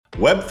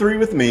Web3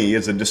 with Me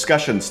is a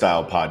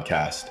discussion-style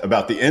podcast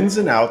about the ins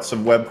and outs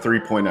of Web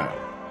 3.0,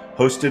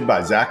 hosted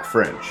by Zach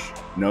French,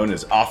 known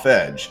as Off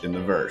Edge in the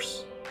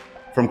verse.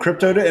 From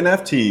crypto to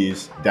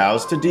NFTs,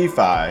 DAOs to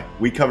DeFi,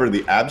 we cover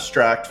the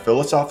abstract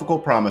philosophical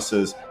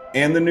promises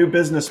and the new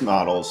business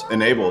models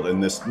enabled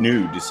in this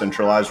new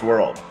decentralized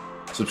world.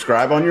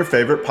 Subscribe on your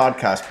favorite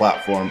podcast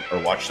platform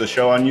or watch the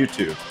show on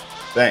YouTube.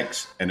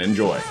 Thanks and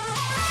enjoy.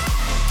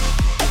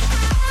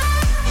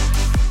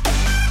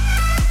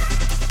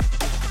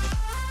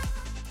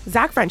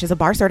 Zach French is a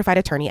bar-certified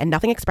attorney, and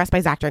nothing expressed by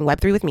Zach during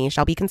Web3 with Me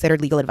shall be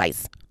considered legal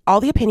advice. All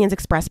the opinions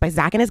expressed by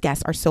Zach and his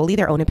guests are solely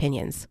their own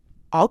opinions.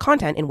 All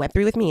content in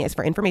Web3 with Me is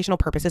for informational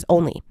purposes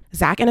only.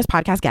 Zach and his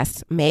podcast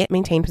guests may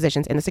maintain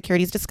positions in the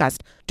securities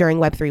discussed during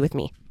Web3 with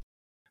Me.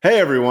 Hey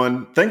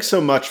everyone, thanks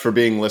so much for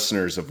being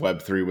listeners of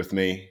Web3 with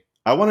Me.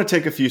 I want to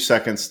take a few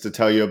seconds to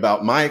tell you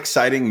about my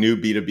exciting new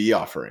B2B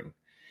offering.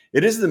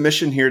 It is the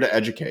mission here to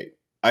educate.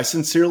 I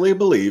sincerely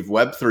believe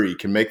Web3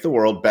 can make the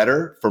world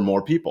better for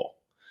more people.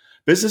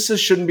 Businesses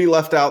shouldn't be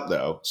left out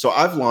though, so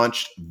I've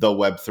launched the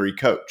Web3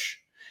 Coach.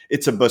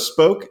 It's a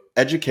bespoke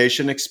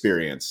education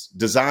experience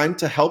designed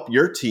to help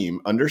your team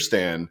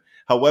understand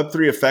how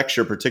Web3 affects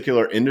your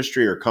particular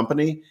industry or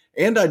company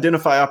and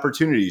identify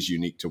opportunities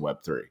unique to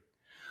Web3.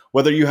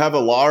 Whether you have a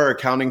law or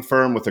accounting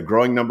firm with a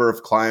growing number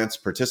of clients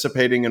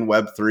participating in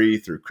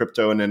Web3 through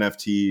crypto and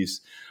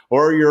NFTs,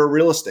 or you're a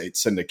real estate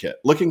syndicate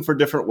looking for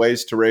different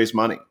ways to raise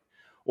money,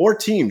 or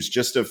teams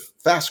just of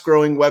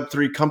fast-growing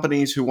Web3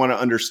 companies who want to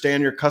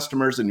understand your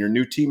customers and your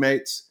new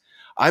teammates,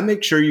 I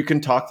make sure you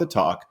can talk the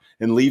talk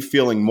and leave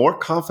feeling more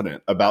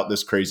confident about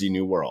this crazy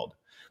new world.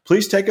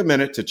 Please take a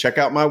minute to check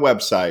out my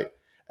website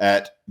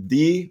at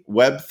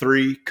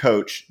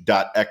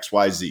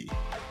theweb3coach.xyz.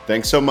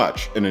 Thanks so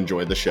much and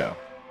enjoy the show.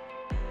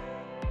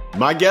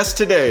 My guest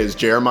today is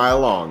Jeremiah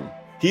Long.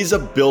 He's a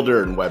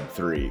builder in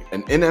Web3,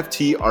 an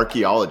NFT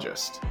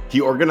archaeologist.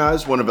 He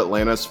organized one of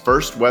Atlanta's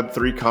first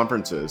Web3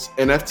 conferences,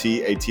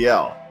 NFT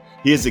ATL.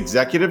 He is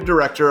executive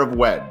director of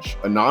Wedge,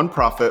 a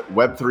nonprofit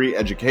Web3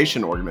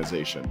 education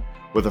organization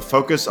with a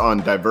focus on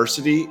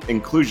diversity,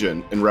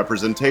 inclusion, and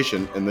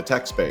representation in the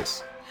tech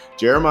space.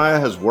 Jeremiah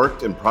has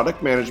worked in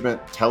product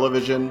management,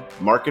 television,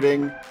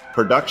 marketing,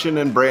 production,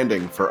 and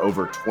branding for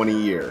over 20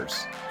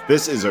 years.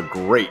 This is a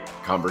great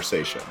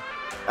conversation.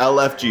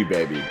 LFG,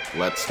 baby.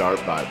 Let's start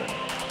vibing.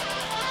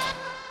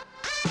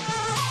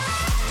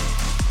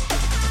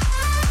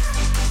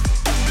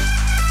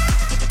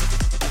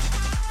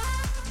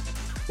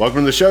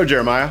 Welcome to the show,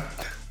 Jeremiah.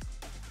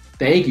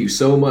 Thank you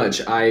so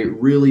much. I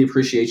really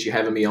appreciate you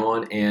having me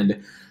on.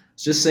 And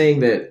just saying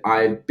that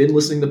I've been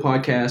listening to the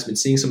podcast, been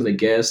seeing some of the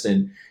guests,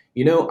 and,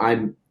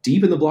 I'm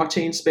deep in the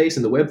blockchain space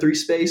and the Web3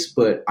 space,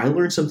 but I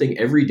learn something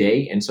every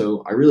day. And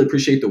so I really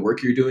appreciate the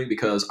work you're doing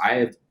because I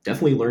have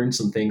definitely learned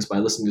some things by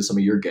listening to some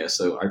of your guests.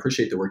 So I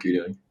appreciate the work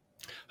you're doing.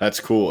 That's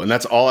cool. And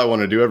that's all I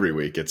want to do every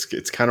week. It's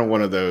kind of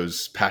one of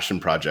those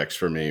passion projects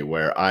for me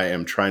where I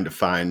am trying to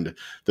find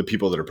the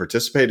people that are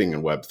participating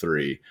in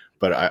Web3,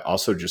 but I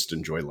also just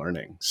enjoy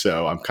learning.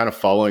 So I'm kind of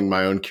following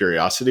my own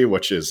curiosity,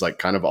 which is like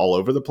kind of all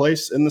over the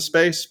place in the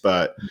space,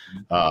 but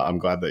I'm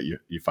glad that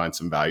you find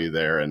some value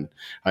there. And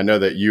I know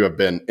that you have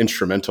been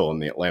instrumental in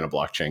the Atlanta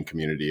blockchain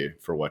community,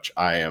 for which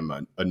I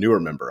am a newer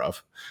member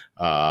of.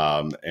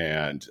 I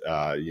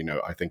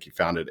think you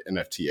founded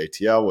NFT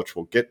ATL, which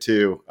we'll get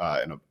to,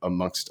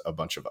 amongst a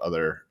bunch of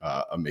other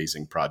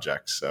amazing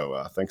projects.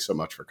 So thanks so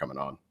much for coming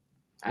on.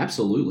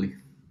 Absolutely.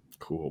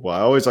 Cool. Well, I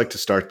always like to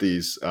start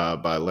these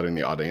by letting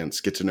the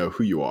audience get to know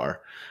who you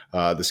are.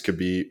 This could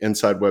be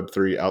inside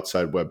Web3,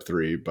 outside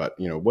Web3, but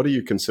what do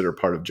you consider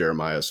part of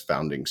Jeremiah's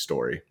founding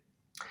story?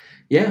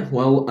 Yeah,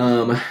 well,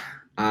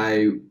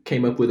 I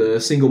came up with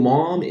a single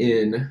mom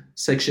in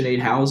Section 8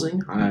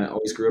 housing. I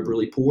always grew up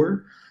really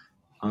poor.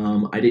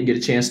 I didn't get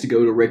a chance to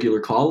go to regular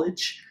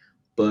college,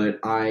 but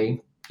I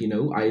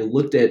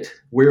looked at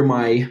where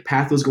my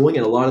path was going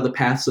and a lot of the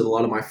paths of a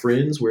lot of my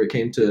friends where it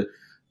came to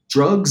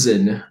drugs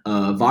and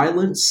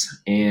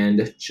violence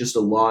and just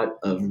a lot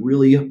of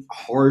really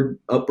hard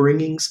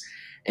upbringings.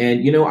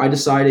 And, I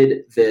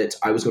decided that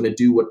I was going to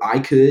do what I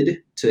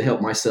could to help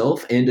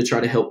myself and to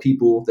try to help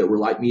people that were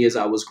like me as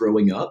I was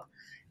growing up.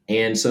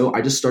 And so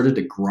I just started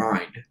to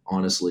grind,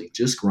 honestly,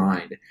 just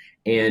grind.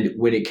 And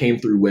when it came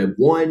through Web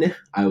 1,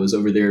 I was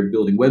over there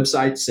building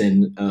websites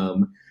and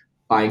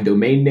buying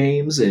domain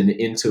names, and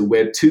into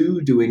Web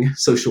 2, doing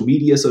social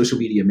media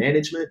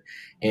management.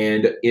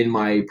 And in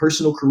my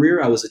personal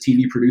career, I was a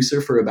TV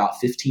producer for about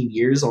 15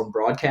 years on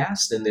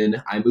broadcast. And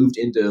then I moved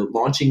into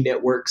launching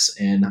networks,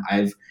 and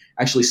I've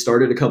actually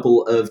started a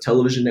couple of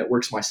television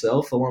networks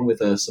myself, along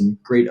with some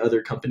great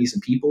other companies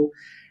and people.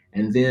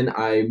 And then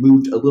I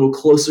moved a little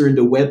closer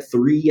into Web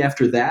 3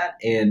 after that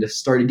and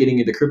started getting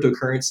into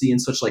cryptocurrency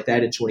and such like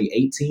that in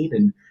 2018.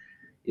 And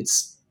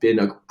it's been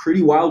a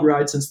pretty wild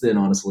ride since then,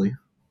 honestly.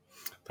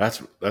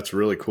 That's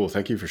really cool.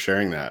 Thank you for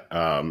sharing that.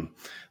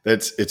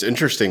 It's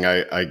interesting.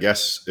 I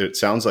guess it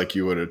sounds like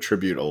you would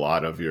attribute a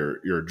lot of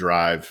your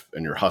drive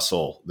and your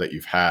hustle that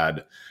you've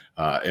had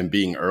and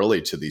being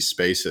early to these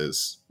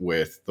spaces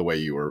with the way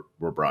you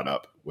were brought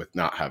up with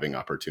not having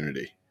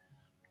opportunity.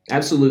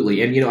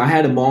 Absolutely. And, I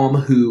had a mom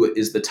who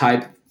is the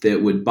type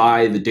that would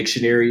buy the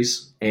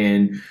dictionaries.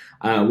 And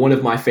one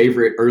of my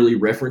favorite early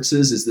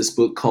references is this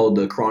book called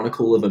The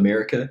Chronicle of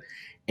America.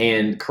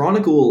 And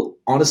Chronicle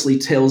honestly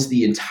tells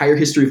the entire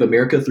history of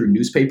America through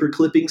newspaper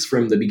clippings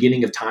from the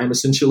beginning of time,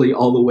 essentially,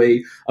 all the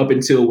way up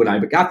until when I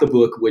got the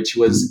book, which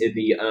was in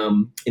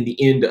the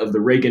end of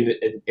the Reagan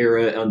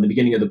era, on the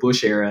beginning of the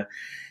Bush era.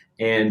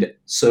 And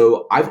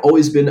so I've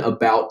always been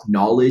about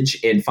knowledge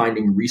and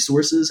finding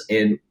resources,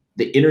 and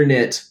the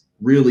internet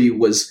really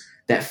was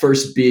that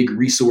first big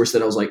resource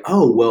that I was like,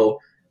 oh, well,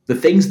 the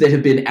things that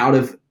have been out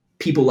of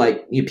people,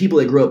 like people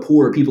that grew up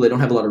poor, people that don't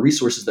have a lot of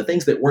resources, the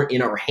things that weren't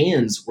in our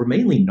hands were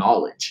mainly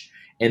knowledge.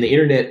 And the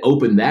internet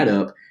opened that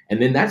up.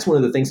 And then that's one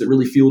of the things that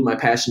really fueled my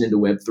passion into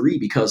Web3,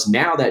 because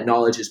now that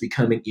knowledge is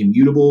becoming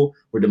immutable.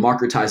 We're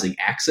democratizing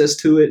access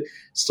to it.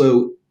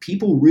 So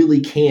people really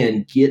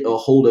can get a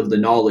hold of the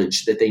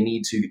knowledge that they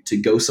need to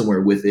go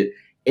somewhere with it,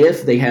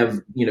 if they have,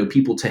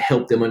 people to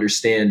help them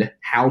understand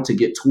how to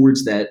get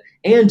towards that,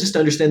 and just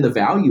understand the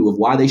value of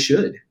why they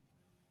should.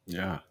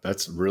 Yeah,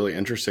 that's really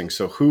interesting.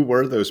 So who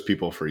were those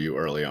people for you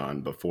early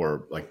on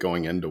before like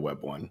going into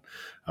Web 1?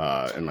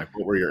 And like,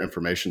 what were your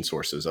information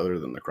sources other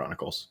than the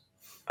Chronicles?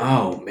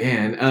 Oh,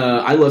 man.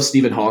 I love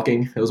Stephen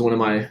Hawking. That was one of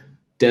my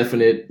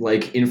definite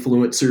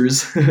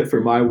influencers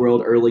for my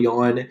world early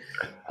on.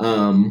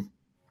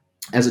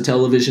 As a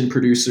television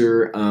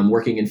producer,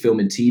 working in film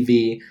and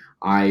TV,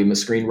 I'm a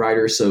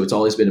screenwriter, so it's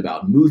always been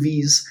about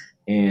movies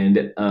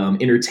and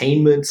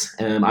entertainment.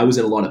 I was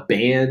in a lot of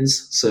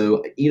bands,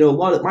 so a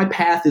lot of my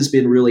path has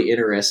been really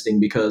interesting,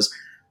 because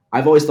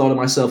I've always thought of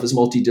myself as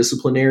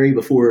multidisciplinary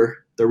before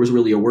there was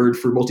really a word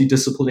for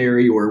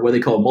multidisciplinary, or what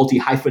they call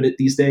multi-hyphenate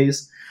these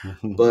days.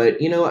 But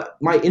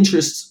my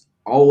interests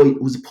always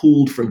was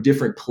pulled from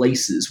different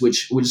places,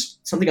 which was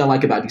something I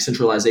like about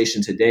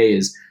decentralization today.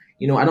 Is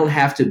I don't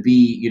have to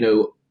be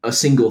a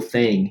single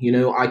thing.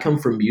 I come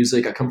from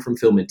music, I come from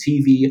film and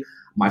TV.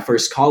 My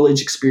first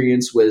college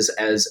experience was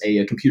as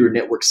a computer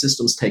network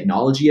systems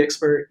technology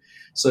expert.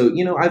 So,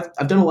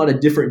 I've done a lot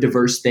of different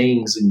diverse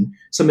things, and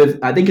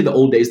I think in the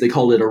old days they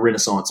called it a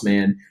renaissance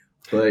man.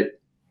 But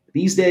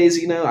these days,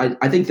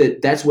 I think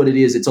that's what it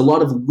is. It's a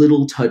lot of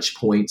little touch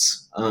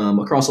points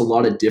across a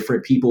lot of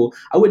different people.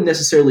 I wouldn't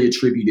necessarily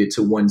attribute it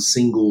to one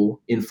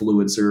single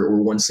influencer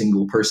or one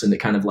single person that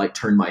kind of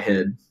turned my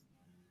head.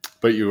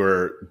 But you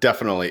were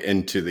definitely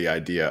into the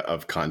idea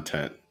of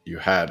content. You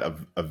had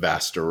a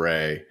vast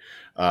array.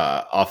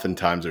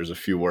 Oftentimes there's a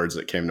few words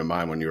that came to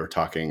mind when you were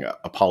talking,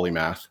 a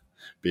polymath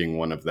being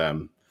one of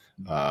them.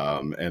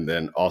 And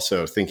then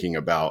also thinking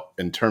about,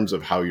 in terms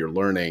of how you're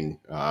learning,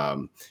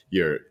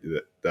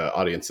 the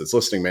audience that's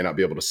listening may not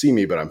be able to see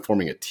me, but I'm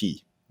forming a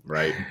T,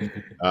 right?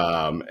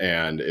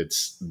 And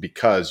it's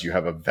because you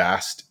have a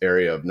vast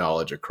area of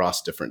knowledge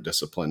across different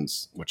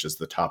disciplines, which is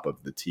the top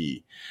of the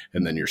T.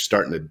 And then you're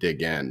starting to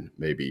dig in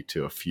maybe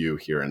to a few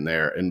here and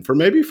there. And for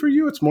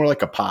you, it's more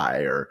like a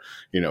pie, or,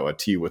 a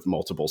T with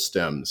multiple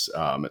stems.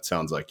 It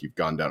sounds like you've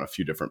gone down a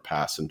few different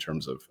paths in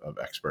terms of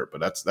expert,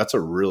 but that's a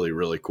really,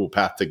 really cool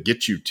path to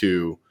get you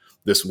to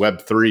this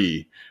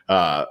Web3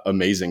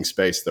 amazing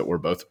space that we're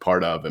both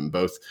part of and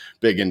both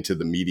big into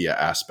the media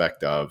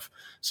aspect of.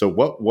 So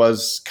what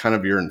was kind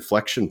of your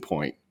inflection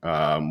point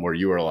where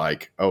you were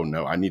like, oh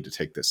no, I need to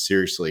take this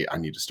seriously. I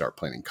need to start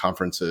planning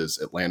conferences.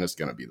 Atlanta's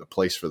going to be the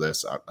place for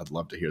this. I'd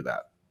love to hear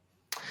that.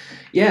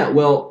 Yeah,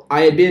 well,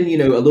 I had been,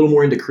 a little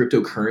more into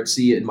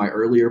cryptocurrency in my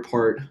earlier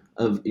part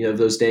of,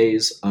 those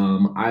days.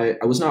 I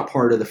was not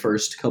part of the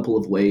first couple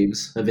of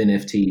waves of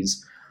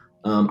NFTs.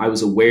 I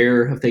was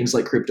aware of things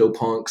like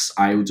CryptoPunks.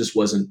 I just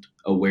wasn't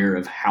aware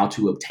of how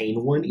to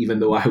obtain one,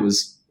 even though I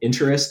was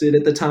interested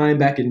at the time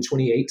back in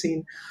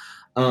 2018.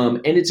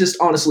 And it's just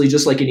honestly,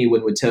 just like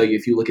anyone would tell you,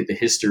 if you look at the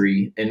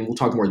history, and we'll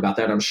talk more about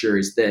that, I'm sure,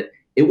 is that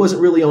it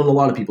wasn't really on a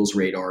lot of people's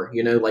radar,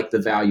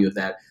 the value of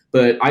that.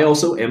 But I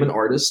also am an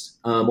artist,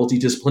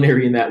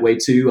 multidisciplinary in that way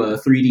too,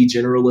 3D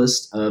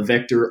generalist,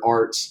 vector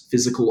arts,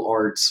 physical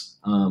arts,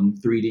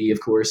 3D, of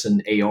course,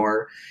 and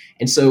AR.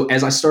 And so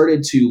as I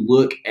started to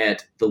look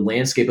at the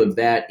landscape of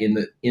that in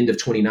the end of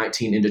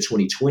 2019 into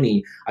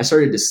 2020, I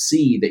started to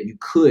see that you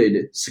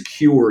could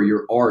secure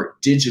your art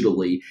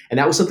digitally. And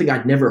that was something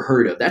I'd never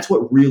heard of. That's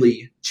what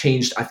really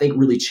changed, I think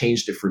really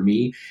changed it for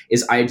me,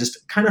 is I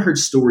just kind of heard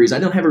stories. I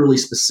don't have a really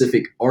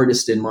specific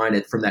artist in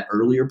mind from that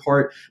earlier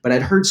part, but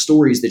I'd heard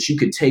stories that you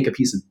could take a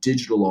piece of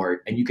digital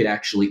art and you could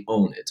actually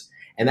own it.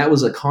 And that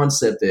was a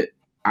concept that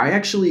I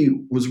actually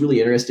was really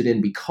interested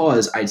in,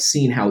 because I'd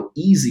seen how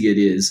easy it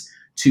is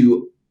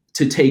to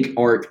take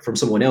art from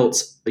someone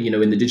else,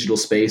 in the digital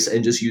space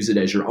and just use it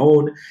as your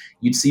own.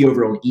 You'd see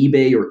over on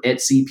eBay or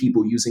Etsy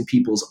people using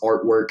people's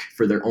artwork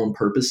for their own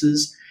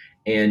purposes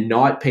and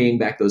not paying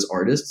back those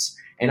artists.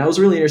 And I was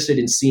really interested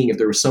in seeing if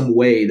there was some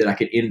way that I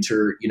could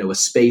enter, a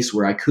space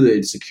where I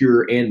could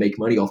secure and make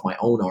money off my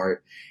own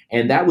art.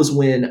 And that was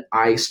when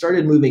I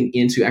started moving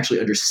into actually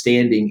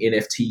understanding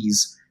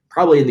NFTs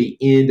probably in the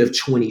end of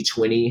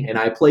 2020, and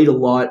I played a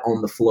lot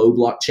on the Flow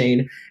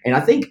blockchain. And I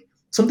think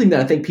something that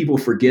I think people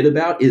forget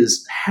about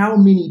is how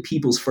many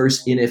people's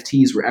first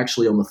NFTs were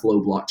actually on the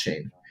Flow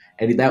blockchain.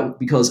 And that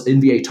because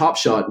NBA Top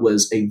Shot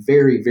was a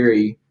very,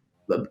 very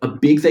a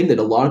big thing that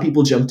a lot of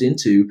people jumped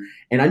into.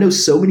 And I know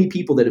so many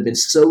people that have been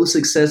so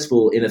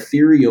successful in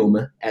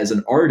Ethereum as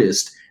an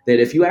artist that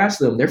if you ask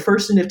them, their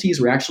first NFTs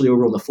were actually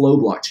over on the Flow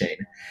blockchain.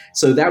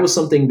 So that was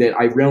something that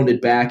I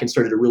rounded back and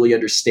started to really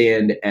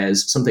understand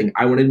as something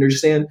I wanted to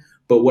understand.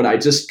 But what I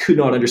just could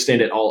not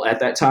understand at all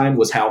at that time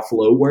was how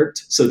Flow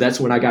worked. So that's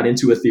when I got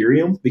into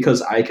Ethereum,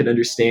 because I could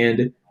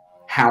understand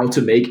how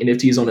to make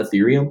NFTs on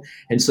Ethereum.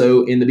 And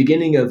so in the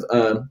beginning of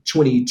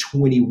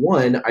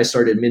 2021, I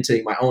started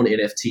minting my own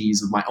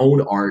NFTs of my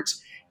own art.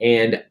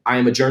 And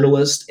I'm a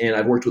journalist and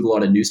I've worked with a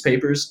lot of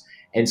newspapers.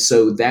 And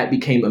so that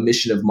became a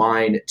mission of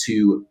mine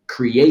to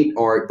create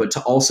art, but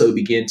to also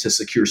begin to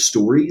secure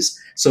stories.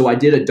 So I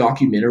did a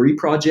documentary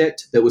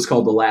project that was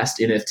called The Last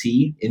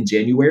NFT in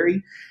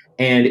January.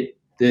 And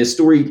the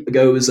story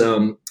goes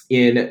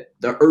in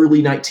the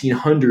early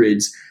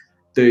 1900s,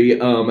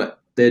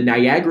 the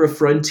Niagara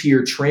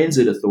Frontier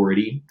Transit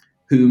Authority,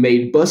 who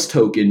made bus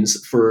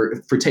tokens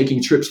for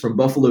taking trips from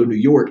Buffalo, New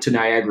York to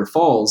Niagara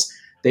Falls,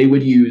 they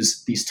would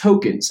use these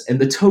tokens. And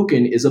the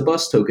token is a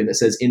bus token that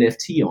says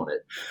NFT on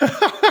it.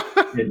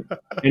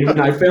 and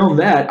when I found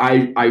that,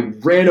 I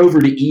ran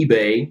over to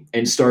eBay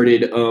and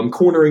started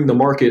cornering the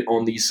market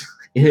on these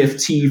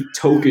NFT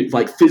token,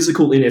 like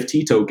physical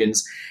NFT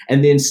tokens,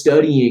 and then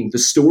studying the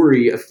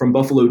story from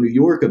Buffalo, New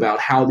York about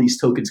how these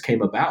tokens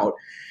came about,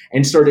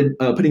 and started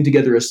putting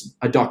together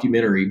a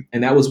documentary.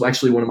 And that was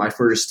actually one of my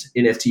first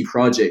NFT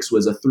projects.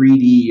 Was a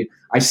 3D.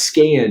 I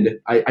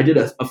did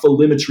a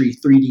photolitry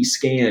 3D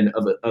scan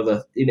of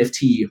a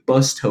NFT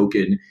bus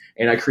token,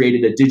 and I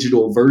created a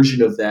digital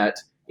version of that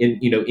in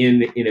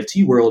the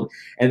NFT world.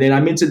 And then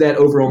I minted that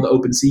over on the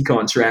OpenSea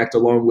contract,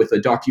 along with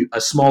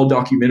a small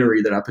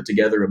documentary that I put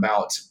together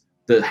about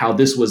how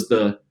this was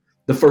the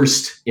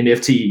first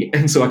NFT.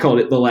 And so I called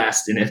it The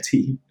Last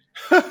NFT.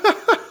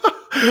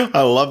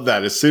 I love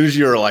that. As soon as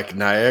you were like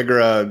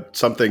Niagara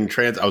something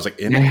trans, I was like,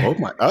 oh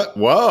my,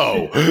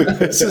 whoa,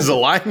 this is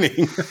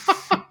aligning.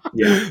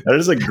 Yeah, that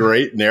is a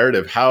great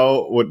narrative.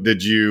 What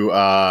did you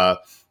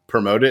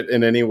promote it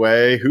in any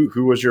way?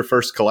 Who was your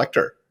first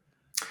collector?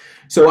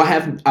 So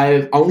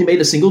I've only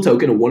made a single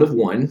token, a one of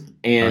one,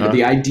 and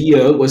the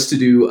idea was to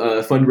do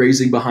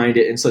fundraising behind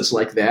it and such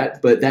like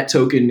that. But that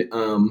token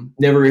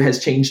never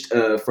has changed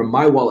from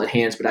my wallet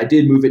hands, but I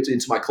did move it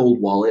into my cold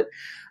wallet.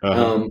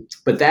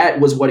 But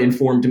that was what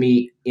informed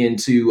me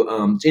into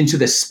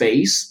the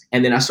space.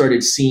 And then I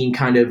started seeing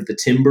kind of the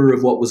timber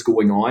of what was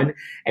going on.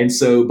 And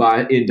so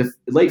into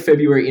late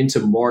February into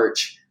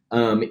March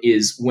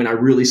is when I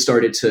really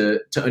started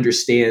to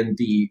understand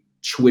the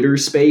Twitter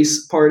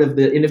space part of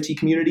the NFT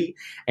community.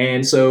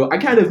 And so I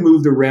kind of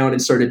moved around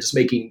and started just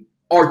making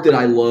art that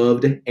I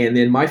loved. And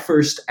then my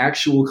first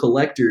actual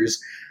collectors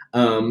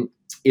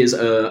is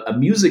a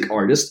music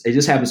artist. It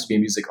just happens to be a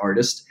music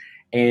artist.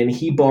 And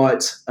he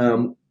bought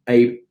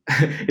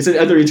it's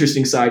another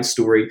interesting side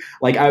story.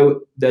 Like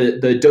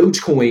the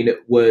Dogecoin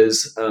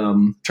was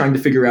trying to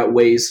figure out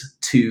ways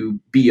to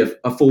be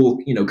a full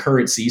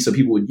currency so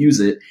people would use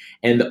it,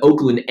 and the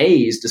Oakland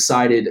A's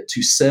decided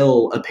to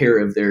sell a pair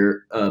of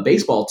their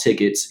baseball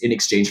tickets in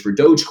exchange for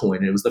Dogecoin,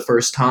 and it was the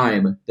first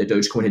time that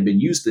Dogecoin had been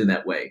used in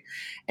that way.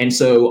 And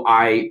so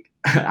I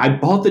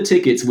bought the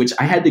tickets, which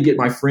I had to get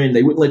my friend.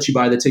 They wouldn't let you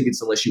buy the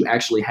tickets unless you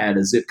actually had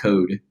a zip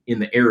code in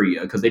the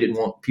area, because they didn't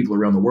want people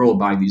around the world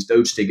buying these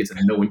Doge tickets and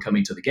no one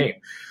coming to the game.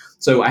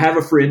 So I have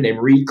a friend named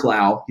Reed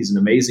Clow. He's an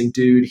amazing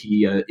dude.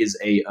 He is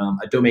a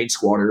domain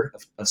squatter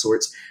of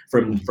sorts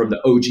from the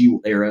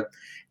OG era.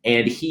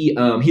 And he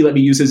let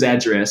me use his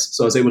address.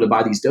 So I was able to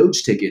buy these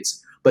Doge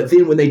tickets. But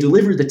then when they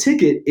delivered the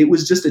ticket, it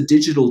was just a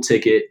digital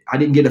ticket. I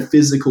didn't get a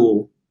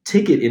physical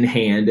ticket in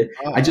hand.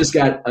 I just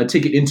got a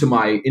ticket into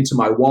my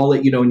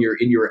wallet, in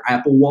your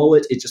Apple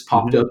wallet. It just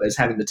popped up as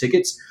having the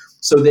tickets.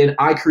 So then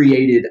I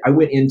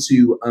went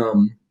into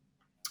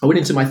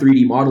my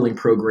 3D modeling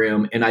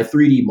program, and I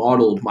 3D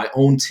modeled my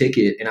own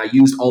ticket, and I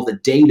used all the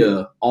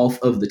data off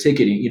of the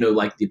ticketing,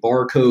 like the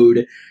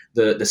barcode,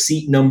 the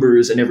seat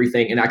numbers and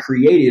everything. And I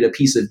created a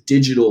piece of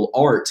digital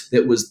art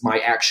that was my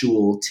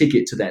actual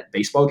ticket to that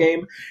baseball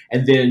game.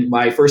 And then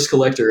my first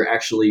collector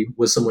actually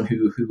was someone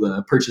who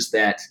purchased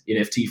that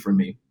NFT from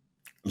me.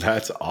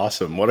 That's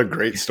awesome. What a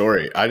great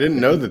story. I didn't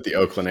know that the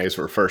Oakland A's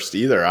were first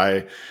either.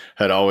 I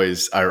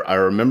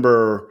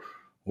remember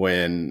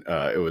when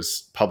it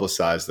was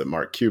publicized that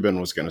Mark Cuban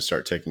was going to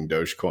start taking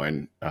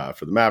Dogecoin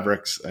for the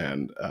Mavericks,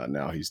 and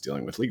now he's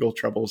dealing with legal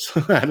troubles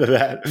out of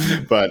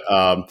that. But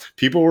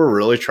people were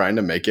really trying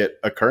to make it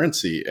a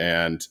currency,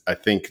 and I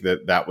think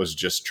that was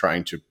just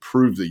trying to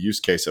prove the use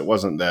case. It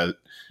wasn't that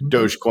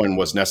Dogecoin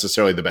was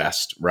necessarily the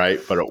best, right?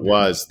 But it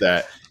was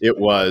that it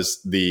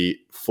was the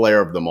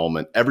flair of the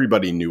moment.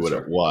 Everybody knew what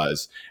it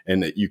was,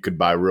 and that you could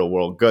buy real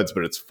world goods.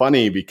 But it's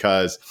funny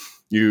because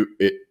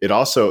it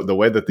also, the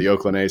way that the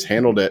Oakland A's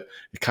handled it,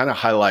 it kind of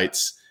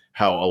highlights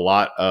how a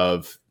lot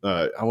of,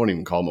 I won't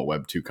even call them a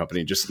Web2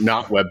 company, just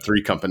not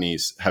Web3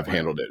 companies have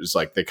handled it. It's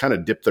like they kind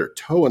of dip their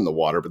toe in the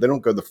water, but they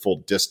don't go the full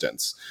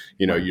distance.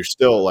 You're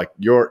still like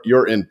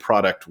your end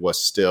product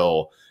was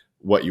still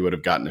what you would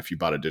have gotten if you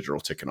bought a digital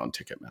ticket on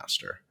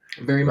Ticketmaster.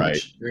 Very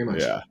much.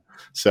 Yeah.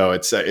 So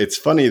it's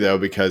funny though,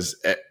 because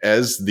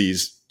as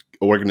these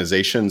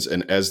organizations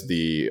and as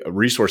the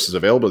resources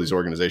available to these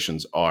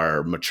organizations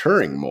are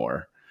maturing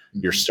more,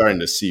 you're starting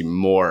to see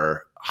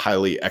more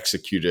highly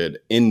executed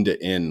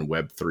end-to-end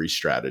Web3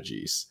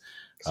 strategies,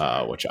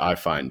 which I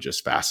find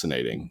just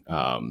fascinating.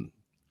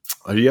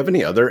 Do you have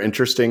any other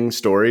interesting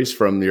stories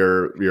from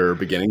your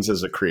beginnings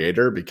as a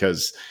creator?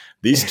 Because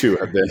these two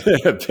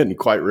have been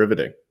quite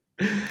riveting.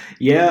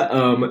 Yeah.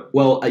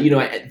 Well,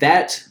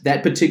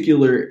 that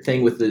particular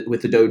thing with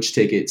the Doge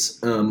tickets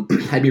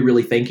had me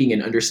really thinking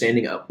and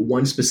understanding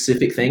one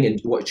specific thing, and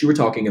what you were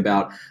talking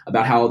about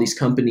how all these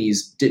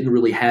companies didn't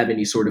really have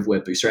any sort of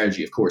Web3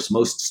 strategy. Of course,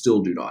 most still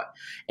do not,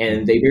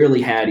 and they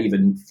barely had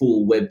even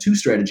full Web2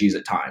 strategies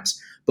at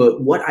times.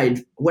 But what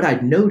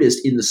I'd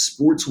noticed in the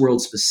sports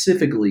world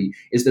specifically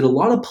is that a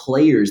lot of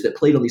players that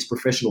played on these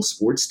professional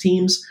sports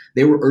teams,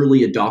 they were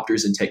early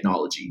adopters in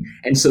technology.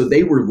 And so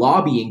they were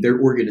lobbying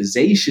their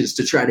organizations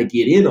to try to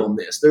get in on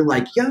this. They're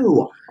like,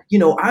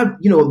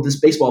 this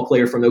baseball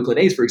player from Oakland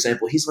A's, for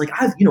example, he's like,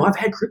 I've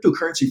had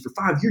cryptocurrency for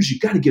 5 years.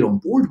 You've got to get on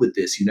board with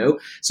this,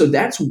 So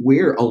that's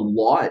where a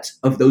lot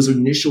of those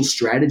initial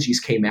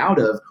strategies came out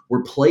of,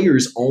 where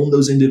players on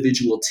those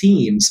individual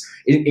teams,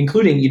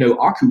 including,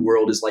 Aku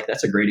World is like,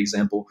 that's a great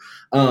example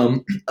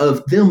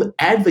of them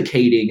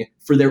advocating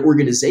for their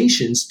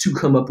organizations to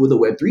come up with a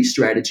Web3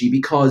 strategy,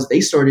 because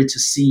they started to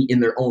see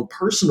in their own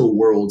personal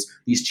worlds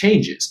these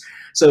changes.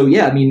 So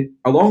yeah,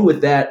 along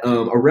with that,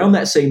 around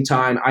that same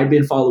time, I'd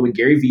been following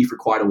Gary Vee for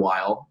quite a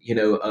while,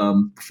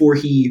 before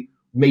he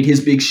made his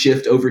big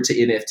shift over to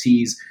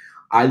NFTs.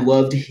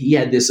 He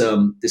had this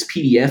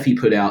PDF he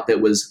put out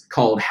that was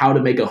called How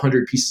to Make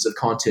 100 Pieces of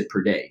Content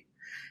Per Day.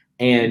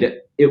 And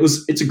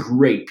it's a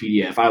great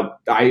PDF.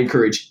 I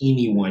encourage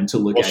anyone to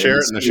look at it. We'll share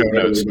it in the show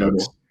notes,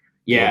 folks.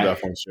 Yeah. We'll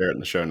definitely share it in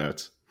the show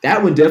notes.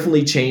 That one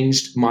definitely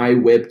changed my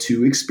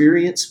Web2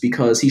 experience,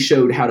 because he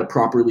showed how to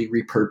properly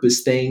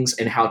repurpose things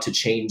and how to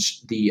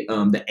change the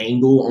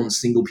angle on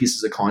single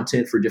pieces of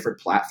content for different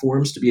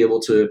platforms to be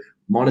able to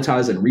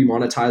monetize and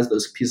remonetize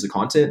those pieces of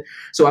content.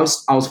 So I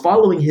was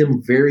following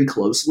him very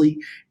closely,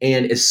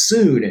 and as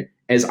soon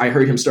as I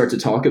heard him start to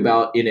talk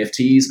about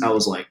NFTs, I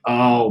was like,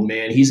 oh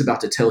man, he's about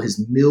to tell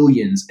his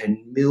millions and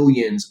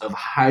millions of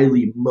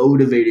highly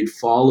motivated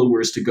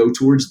followers to go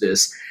towards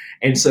this.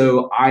 And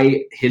so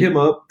I hit him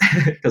up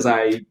because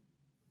I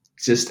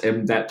just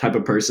am that type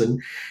of person.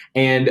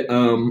 And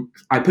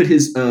I put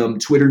his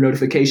Twitter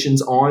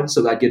notifications on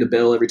so that I'd get a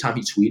bell every time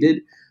he tweeted,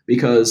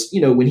 because,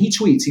 when he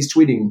tweets, he's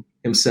tweeting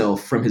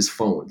himself from his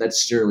phone.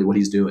 That's generally what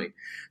he's doing.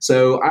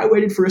 So I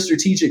waited for a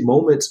strategic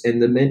moment,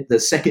 and the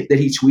second that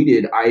he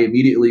tweeted, I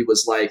immediately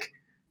was like,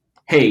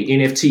 hey,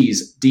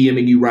 NFTs,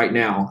 DMing you right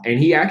now. And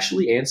he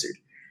actually answered.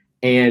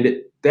 And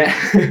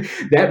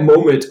that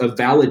moment of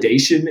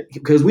validation,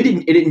 because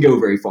it didn't go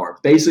very far.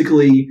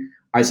 Basically,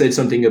 I said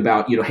something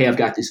about, hey, I've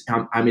got this,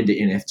 I'm into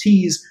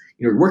NFTs,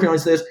 working on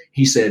this.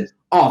 He said,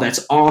 oh,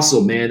 that's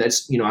awesome, man.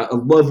 That's, I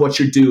love what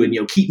you're doing,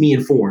 keep me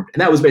informed.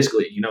 And that was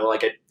basically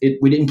it,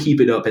 we didn't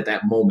keep it up at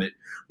that moment.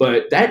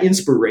 But that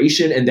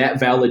inspiration and that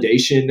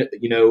validation,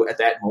 at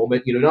that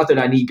moment, not that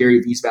I need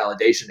Gary Vee's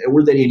validation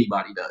or that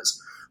anybody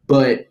does,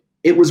 but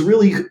it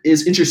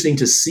is interesting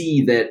to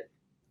see that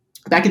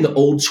back in the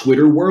old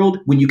Twitter world,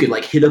 when you could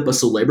hit up a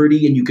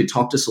celebrity and you could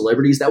talk to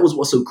celebrities, that was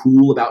what's so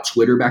cool about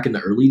Twitter back in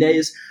the early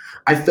days.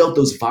 I felt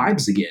those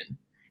vibes again.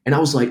 And I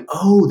was like,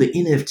 oh, the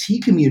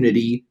NFT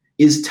community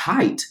is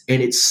tight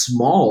and it's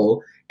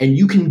small, and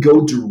you can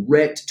go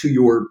direct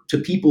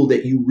to people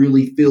that you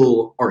really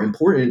feel are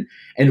important.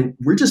 And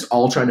we're just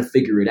all trying to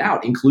figure it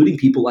out, including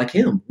people like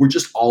him. We're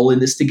just all in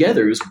this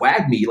together. It was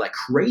WAGME like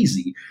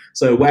crazy.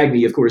 So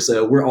WAGME, of course,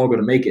 we're all going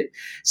to make it.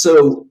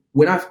 So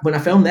when I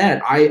found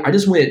that, I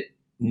just went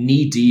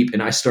knee deep,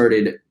 and I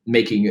started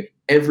making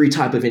every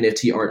type of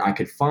NFT art I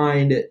could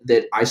find.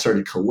 That I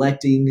started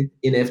collecting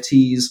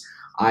NFTs.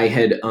 I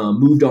had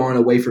moved on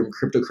away from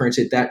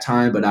cryptocurrency at that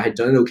time, but I had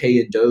done okay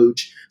in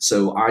Doge.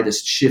 So I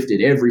just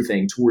shifted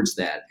everything towards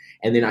that.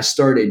 And then I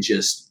started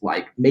just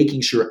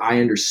making sure I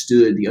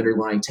understood the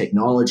underlying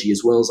technology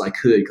as well as I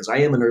could, because I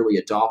am an early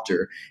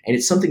adopter. And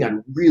it's something I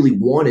really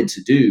wanted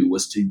to do,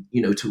 was to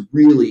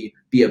really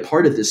be a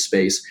part of this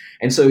space.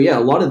 And so, yeah,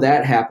 a lot of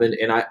that happened.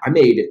 And I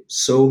made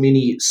so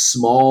many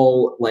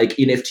small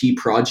NFT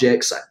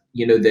projects,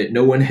 that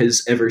no one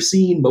has ever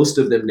seen. Most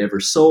of them never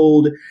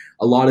sold.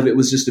 A lot of it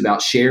was just about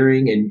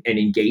sharing and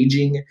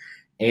engaging.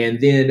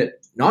 And then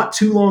not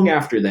too long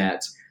after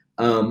that,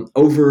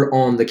 over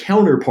on the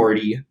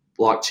Counterparty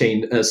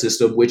blockchain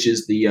system, which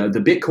is the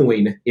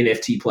Bitcoin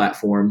NFT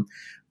platform,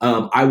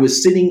 I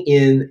was sitting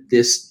in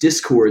this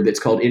Discord that's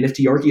called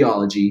NFT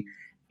Archaeology,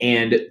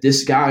 and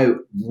this guy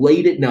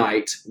late at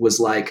night was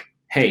like,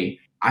 hey,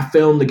 I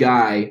found the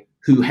guy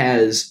who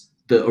has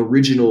the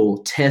original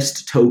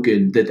test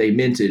token that they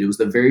minted. It was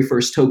the very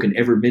first token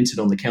ever minted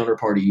on the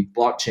Counterparty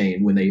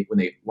blockchain when they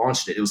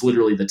launched it. It was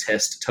literally the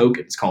test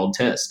token. It's called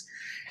test.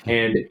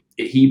 And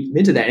he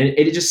minted that, and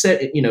it just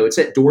said, it's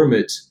at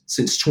dormant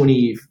since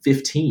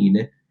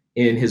 2015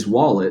 in his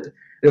wallet.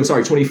 No,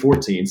 sorry,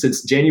 2014.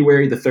 Since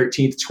January the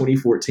 13th,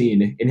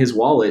 2014, in his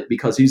wallet,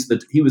 because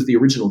he was the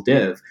original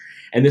dev.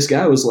 And this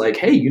guy was like,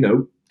 "Hey,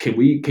 can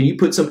you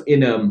put some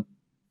in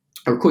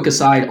or quick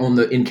aside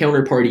in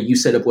Counterparty, you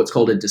set up what's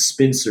called a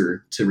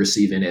dispenser to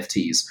receive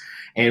NFTs.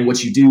 And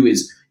what you do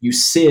is you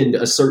send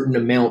a certain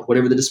amount,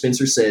 whatever the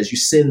dispenser says, you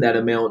send that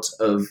amount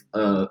of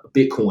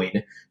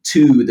Bitcoin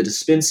to the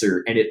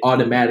dispenser, and it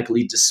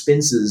automatically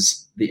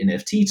dispenses the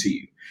NFT to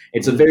you.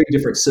 It's a very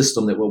different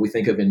system than what we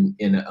think of in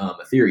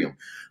Ethereum.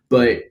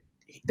 But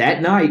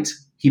that night,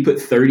 he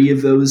put 30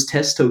 of those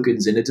test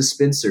tokens in a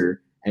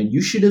dispenser, and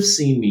you should have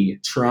seen me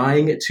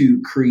trying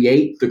to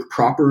create the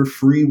proper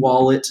free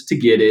wallet to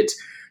get it,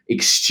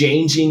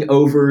 exchanging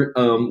over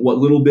what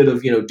little bit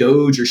of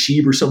Doge or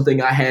Sheeb or something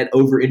I had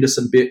over into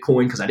some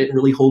Bitcoin, because I didn't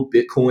really hold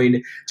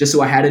Bitcoin, just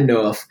so I had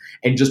enough,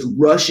 and just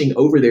rushing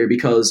over there,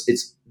 because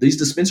these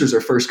dispensers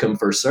are first come,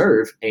 first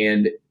serve.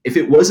 And if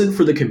it wasn't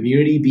for the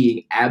community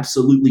being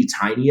absolutely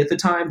tiny at the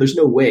time, there's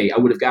no way I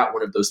would have got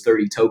one of those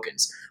 30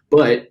 tokens.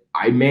 But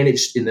I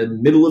managed in the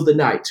middle of the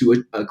night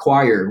to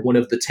acquire one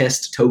of the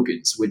test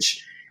tokens,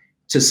 which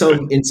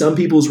in some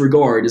people's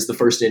regard is the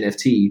first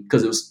NFT,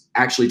 because it was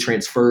actually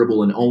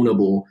transferable and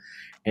ownable.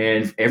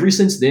 And ever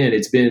since then,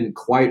 it's been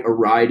quite a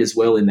ride as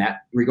well in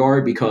that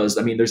regard, because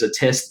there's a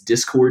test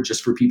Discord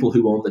just for people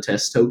who own the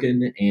test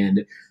token,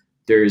 and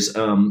there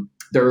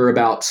are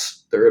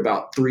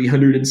about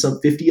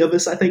 350 of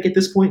us, I think, at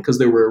this point, because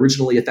there were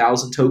originally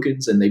 1,000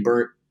 tokens, and they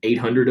burnt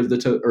 800 of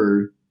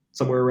or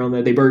somewhere around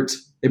there. They burnt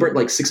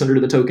like 600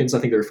 of the tokens. I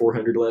think there are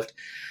 400 left.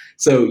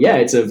 So yeah,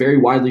 it's a very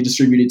widely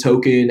distributed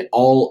token.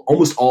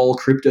 Almost all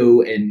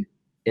crypto and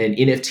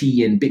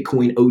NFT and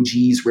Bitcoin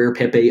OGs, Rare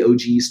Pepe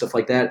OGs, stuff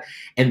like that.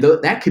 And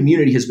that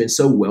community has been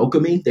so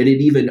welcoming that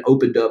it even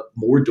opened up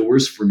more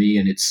doors for me.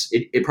 And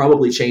it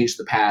probably changed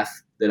the path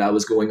that I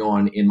was going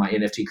on in my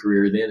NFT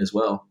career then as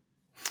well.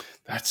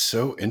 That's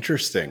so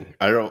interesting.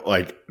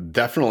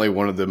 Definitely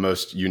one of the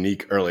most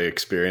unique early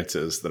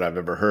experiences that I've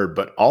ever heard,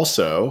 but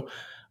also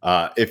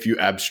if you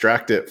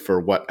abstract it for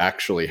what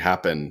actually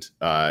happened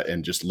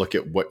and just look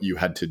at what you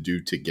had to do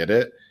to get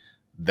it,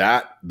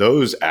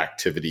 those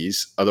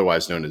activities,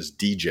 otherwise known as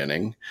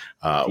degenning,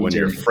 when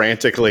you're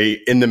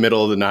frantically in the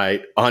middle of the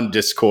night on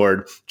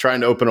Discord,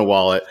 trying to open a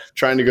wallet,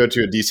 trying to go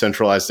to a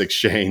decentralized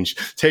exchange,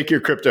 take your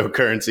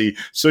cryptocurrency,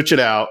 switch it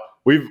out.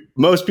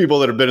 Most people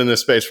that have been in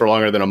this space for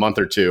longer than a month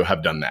or two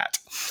have done that.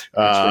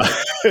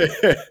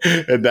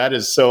 And that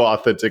is so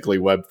authentically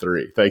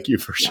Web3. Thank you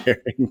for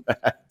sharing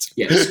that.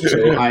 Yes.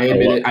 So I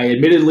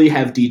admittedly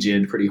have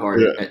degened pretty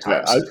hard at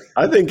times.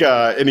 I think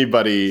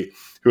anybody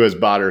who has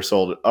bought or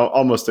sold,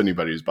 almost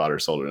anybody who's bought or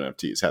sold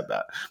NFTs had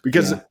that.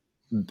 Because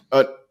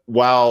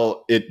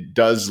while it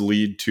does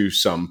lead to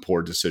some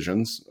poor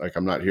decisions, like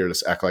I'm not here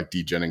to act like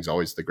degenning is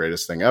always the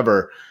greatest thing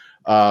ever,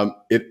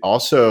 it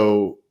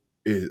also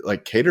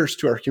caters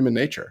to our human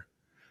nature,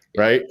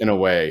 right? In a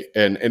way.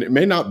 And it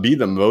may not be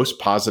the most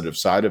positive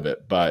side of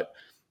it, but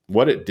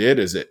what it did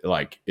is it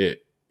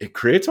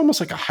creates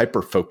almost like a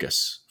hyper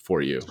focus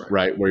for you,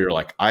 right? Where you're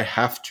like, I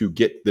have to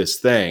get this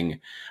thing.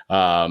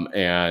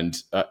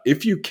 And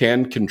if you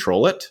can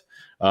control it,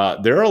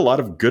 there are a lot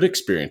of good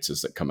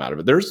experiences that come out of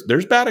it.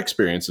 There's bad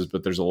experiences,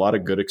 but there's a lot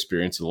of good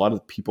experiences. A lot of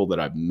the people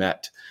that I've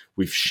met,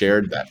 we've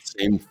shared that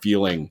same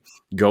feeling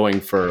going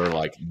for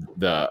like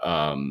the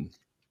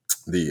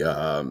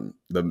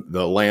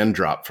land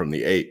drop from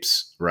the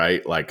apes,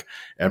 right? Like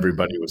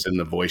everybody was in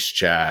the voice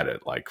chat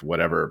at like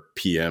whatever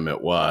PM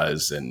it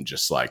was, and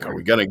just like, are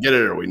we going to get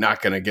it? Or are we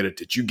not going to get it?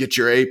 Did you get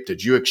your ape?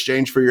 Did you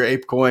exchange for your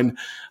ape coin?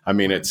 I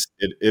mean, it's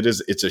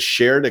a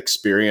shared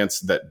experience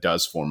that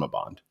does form a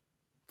bond.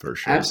 For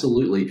sure.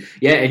 Absolutely.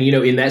 Yeah. And,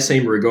 in that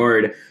same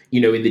regard,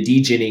 in the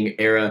degenning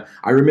era,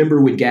 I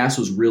remember when gas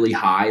was really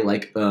high,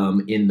 like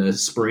in the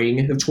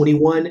spring of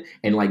 21,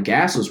 and like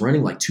gas was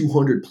running like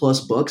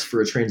 $200+ for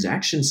a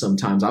transaction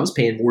sometimes. I was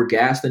paying more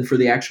gas than for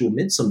the actual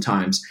mint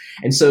sometimes.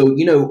 And so,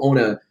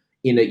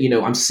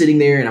 I'm sitting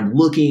there and I'm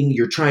looking,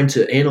 you're trying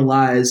to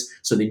analyze.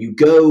 So then you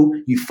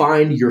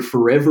find your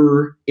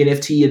forever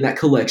NFT in that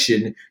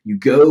collection. You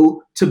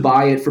go to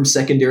buy it from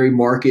secondary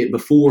market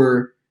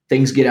before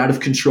things get out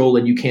of control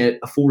and you can't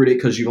afford it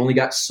because you've only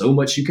got so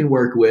much you can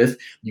work with.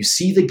 You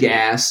see the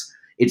gas,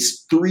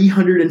 it's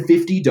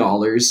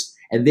 $350,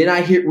 and then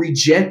I hit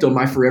reject on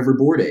my Forever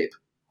Bored Ape.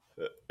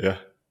 Yeah.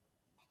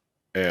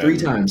 And 3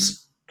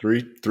 times.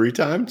 Three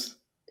times?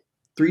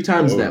 3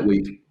 times that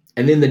week.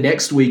 And then the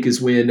next week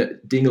is when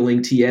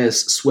Dingaling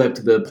TS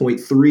swept the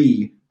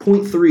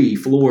 0.3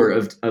 floor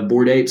of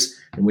Bored Apes,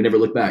 and we never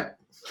looked back.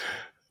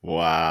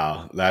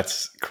 Wow,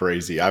 that's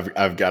crazy.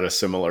 I've got a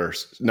similar,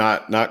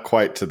 not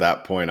quite to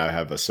that point. I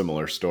have a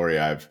similar story.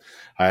 I've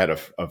I had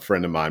a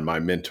friend of mine, my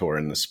mentor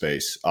in the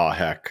space,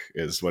 Heck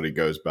is what he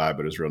goes by,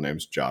 but his real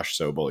name's Josh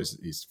Sobel.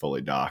 He's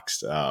fully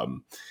doxxed.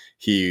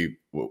 He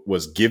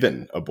was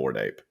given a Bored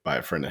Ape by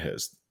a friend of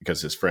his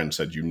because his friend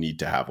said, you need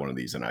to have one of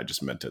these. And I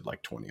just minted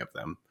like 20 of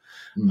them.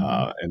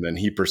 And then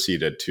he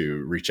proceeded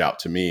to reach out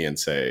to me and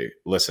say,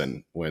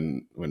 listen,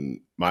 when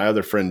my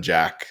other friend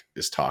Jack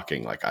is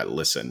talking, like I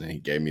listen, and he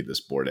gave me this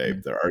Bored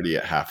Ape. They're already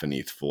at half an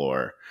ETH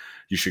floor.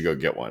 You should go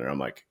get one. And I'm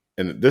like,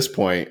 and at this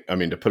point, I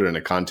mean, to put it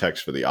into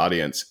context for the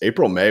audience,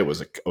 April, May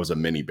was a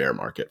mini bear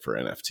market for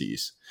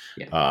NFTs.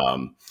 Yeah.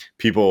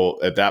 People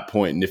at that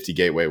point, Nifty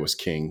Gateway was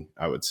king.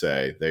 I would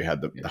say they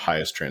had the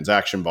highest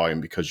transaction volume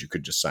because you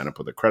could just sign up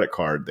with a credit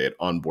card. They had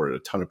onboarded a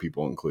ton of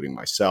people, including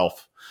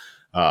myself.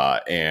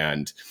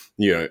 And,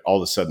 all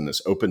of a sudden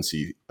this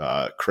OpenSea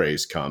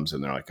craze comes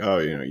and they're like, oh,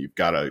 you've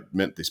got to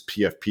mint this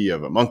PFP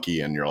of a monkey.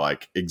 And you're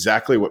like,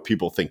 exactly what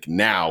people think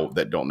now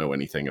that don't know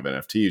anything of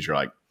NFTs. You're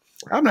like,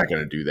 I'm not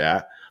going to do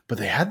that. But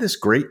they had this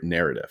great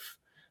narrative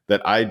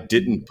that I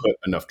didn't put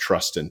enough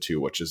trust into,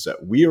 which is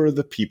that we are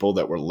the people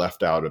that were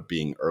left out of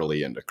being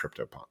early into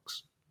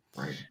CryptoPunks.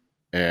 Right.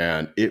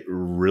 And it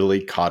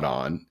really caught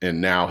on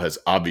and now has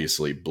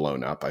obviously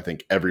blown up. I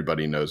think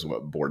everybody knows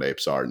what Bored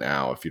Apes are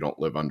now if you don't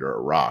live under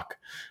a rock.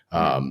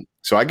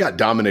 So I got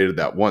dominated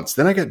that once.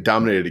 Then I got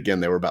dominated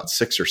again. They were about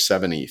 6 or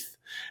 7 ETH.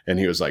 And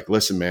he was like,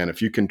 listen, man,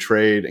 if you can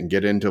trade and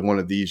get into one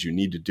of these, you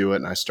need to do it.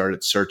 And I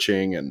started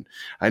searching and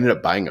I ended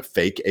up buying a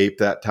fake ape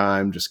that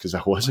time just because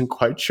I wasn't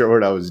quite sure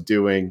what I was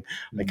doing.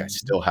 I think I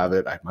still have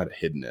it. I might have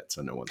hidden it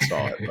so no one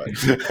saw it. But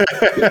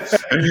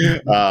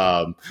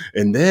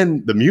and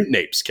then the mutant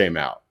apes came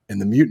out.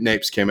 And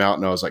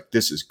I was like,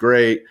 this is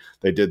great.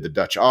 They did the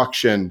Dutch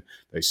auction.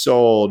 They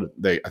sold.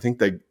 The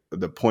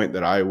point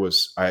that I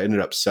ended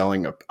up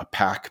selling a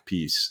pack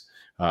piece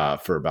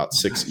for about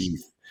 6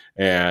 ETH.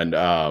 And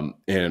I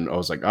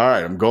was like, all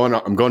right, I'm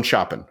going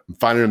shopping. I'm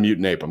finding a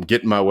mutant ape. I'm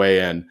getting my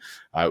way in.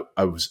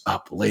 I was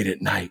up late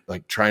at night,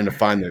 like trying to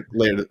find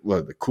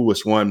the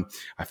coolest one.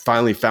 I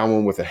finally found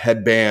one with a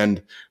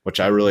headband, which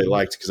I really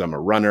liked because I'm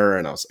a runner.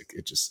 And I was like,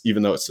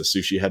 even though it's the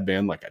sushi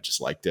headband, like I just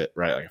liked it,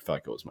 right? Like I felt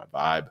like it was my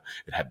vibe.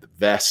 It had the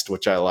vest,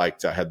 which I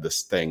liked. I had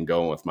this thing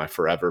going with my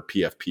forever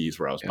PFPs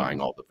where I was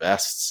buying all the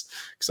vests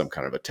because I'm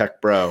kind of a tech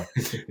bro.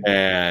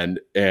 and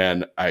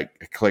I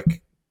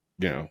click,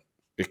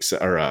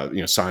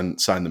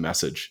 sign the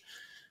message.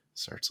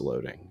 Starts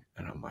loading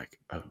and I'm like,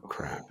 oh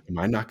crap, am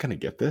I not going to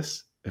get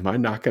this? I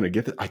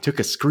took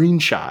a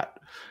screenshot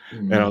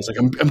and I was like,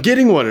 I'm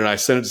getting one, and I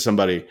sent it to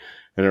somebody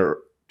and a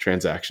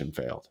transaction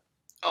failed.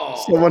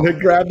 Someone had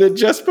grabbed it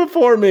just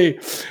before me,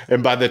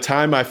 and by the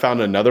time I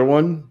found another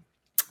one,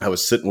 I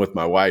was sitting with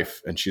my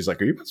wife and she's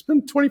like, are you about to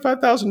spend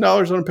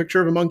 $25,000 on a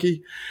picture of a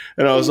monkey?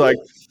 And I was like,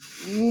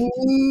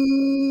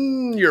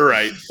 you're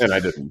right. And I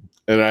didn't.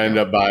 And I ended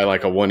up buying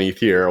like a 1 ETH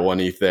here, a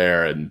 1 ETH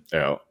there. And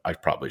I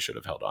probably should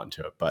have held on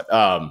to it. But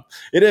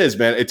it is,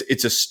 man.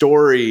 It's a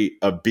story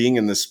of being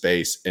in this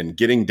space and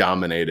getting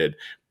dominated,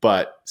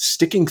 but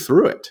sticking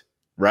through it,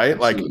 right?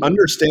 Absolutely. Like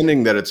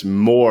understanding that it's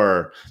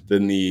more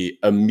than the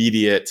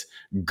immediate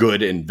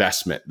good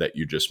investment that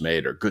you just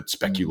made or good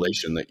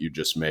speculation that you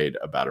just made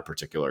about a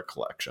particular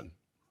collection.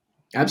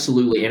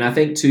 Absolutely. And I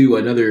think too,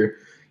 another,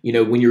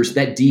 when you're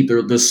that deep, there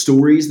are the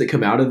stories that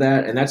come out of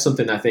that. And that's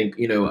something I think,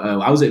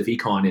 I was at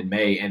VCon in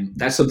May, and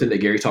that's something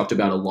that Gary talked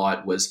about a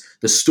lot, was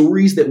the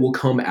stories that will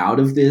come out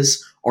of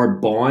this are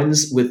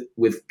bonds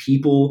with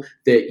people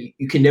that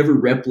you can never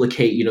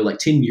replicate. Like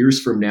 10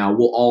 years from now,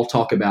 we'll all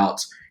talk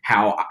about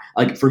how,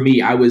 like for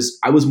me, I was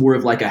more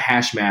of like a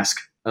hash mask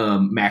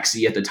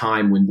maxi at the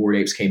time when Bored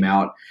Apes came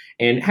out.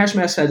 And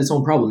Hashmask had its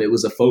own problem. It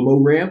was a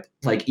FOMO ramp.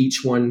 Like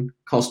each one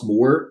cost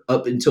more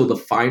up until the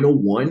final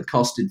one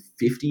costed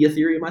 50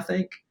 Ethereum, I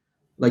think.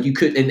 Like you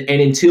could, and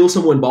until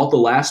someone bought the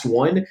last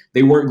one,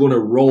 they weren't going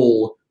to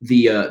roll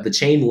the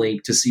chain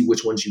link to see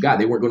which ones you got.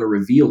 They weren't going to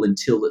reveal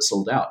until it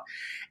sold out.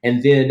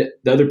 And then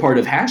the other part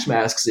of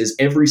Hashmasks is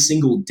every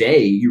single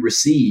day you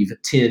receive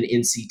 10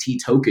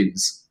 NCT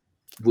tokens,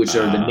 which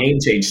are the name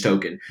change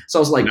token. So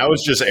I was like, that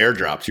was just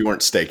airdrops. You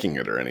weren't staking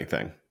it or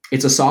anything.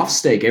 It's a soft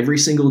stake every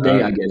single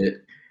day. I get it.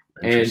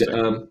 And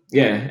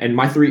and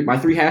my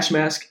three hash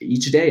mask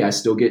each day I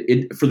still get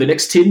it for the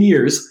next 10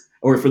 years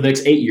or for the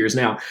next 8 years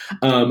now.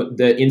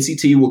 The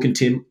NCT will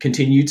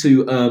continue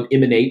to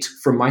emanate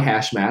from my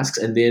hash masks,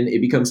 and then it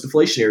becomes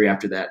deflationary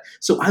after that.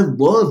 So I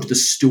loved the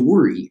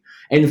story.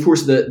 And of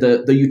course,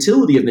 the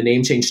utility of the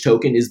name change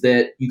token is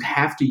that you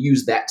have to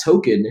use that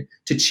token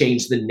to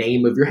change the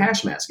name of your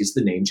hash mask. It's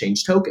the name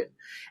change token.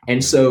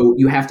 And so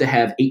you have to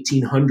have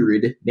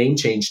 1,800 name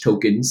change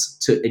tokens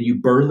and you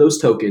burn those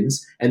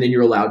tokens, and then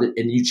you're allowed it,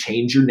 and you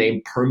change your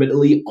name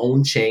permanently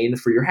on chain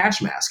for your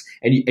hash mask.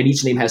 And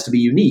each name has to be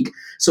unique.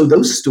 So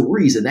those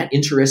stories and that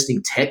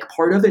interesting tech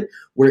part of it,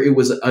 where it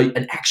was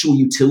an actual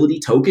utility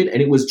token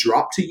and it was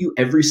dropped to you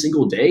every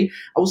single day,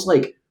 I was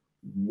like,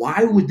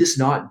 why would this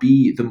not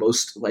be the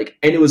most like,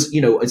 and it was,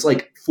 it's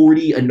like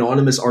 40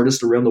 anonymous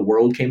artists around the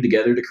world came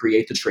together to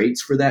create the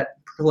traits for that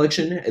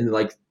collection. And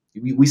like,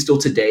 we still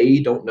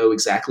today don't know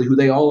exactly who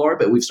they all are,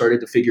 but we've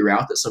started to figure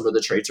out that some of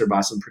the traits are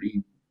by some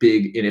pretty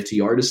big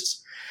NFT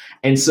artists.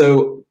 And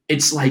so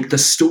it's like the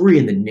story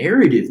and the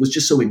narrative was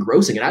just so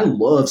engrossing. And I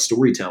love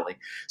storytelling.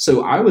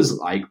 So I was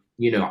like,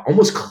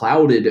 almost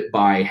clouded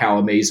by how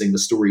amazing the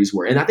stories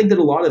were. And I think that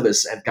a lot of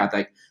us have got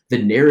like the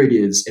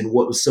narratives and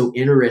what was so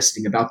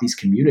interesting about these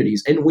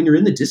communities. And when you're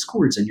in the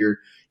discords and you're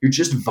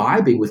just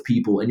vibing with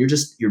people and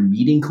you're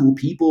meeting cool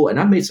people. And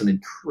I made some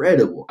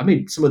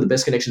of the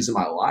best connections in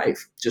my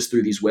life just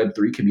through these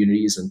Web3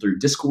 communities and through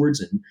discords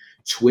and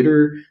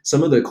Twitter.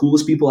 Some of the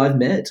coolest people I've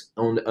met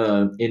on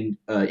in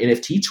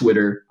NFT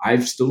Twitter, I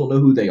still don't know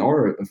who they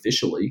are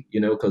officially,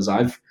 because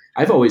I've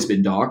always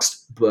been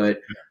doxxed, but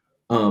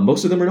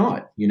most of them are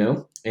not,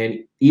 and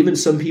even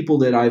some people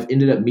that I've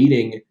ended up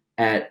meeting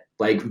at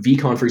like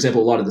VCon, for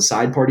example, a lot of the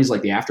side parties,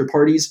 like the after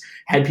parties,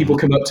 had people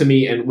come up to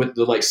me and with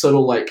the like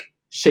subtle, like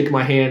shake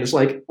my hand. It's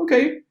like,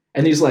 okay.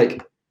 And he's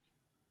like,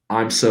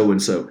 I'm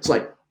so-and-so. It's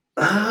like,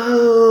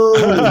 oh,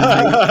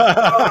 my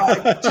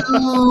God,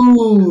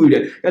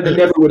 dude. And I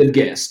never would have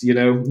guessed, you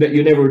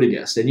never would have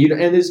guessed. And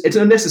it's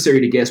unnecessary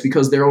to guess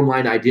because their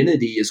online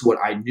identity is what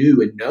I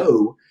knew and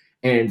know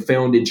and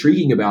found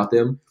intriguing about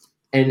them.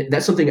 And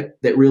that's something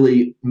that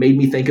really made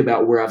me think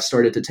about where I've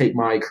started to take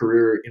my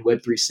career in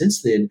Web3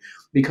 since then,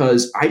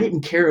 because I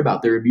didn't care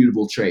about their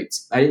immutable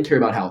traits. I didn't care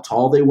about how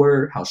tall they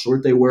were, how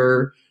short they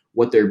were,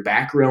 what their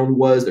background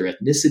was, their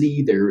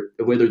ethnicity,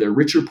 whether they're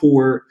rich or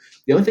poor.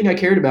 The only thing I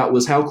cared about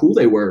was how cool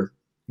they were,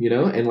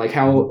 and like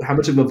how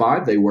much of a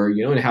vibe they were,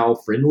 and how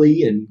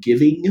friendly and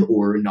giving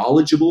or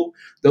knowledgeable.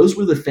 Those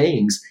were the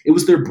things. It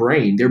was their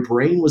brain. Their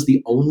brain was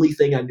the only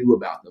thing I knew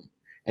about them.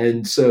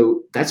 And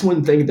so that's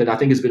one thing that I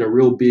think has been a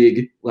real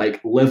big like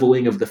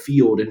leveling of the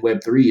field in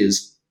Web3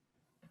 is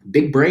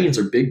big brains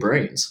are big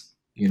brains,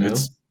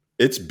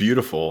 It's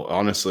beautiful.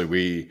 Honestly,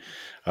 we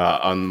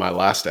on my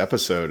last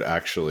episode,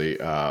 actually,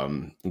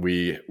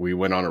 we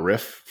went on a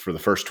riff for the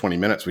first 20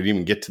 minutes. We didn't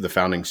even get to the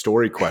founding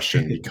story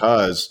question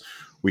because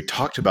we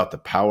talked about the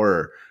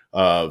power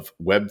of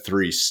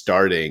Web3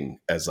 starting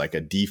as like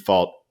a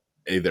default,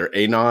 either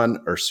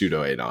anon or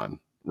pseudo anon,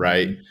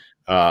 right?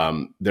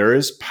 Mm-hmm. There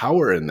is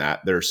power in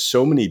that. There's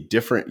so many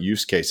different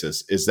use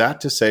cases. Is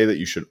that to say that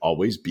you should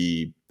always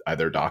be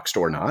either doxed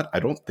or not? I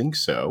don't think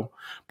so.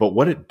 But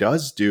what it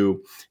does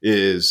do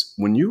is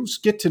when you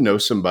get to know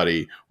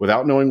somebody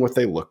without knowing what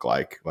they look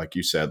like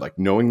you said, like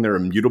knowing their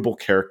immutable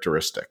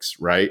characteristics,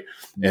 right?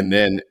 Mm-hmm. And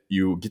then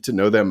you get to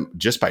know them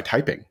just by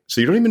typing.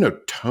 So you don't even know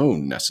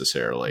tone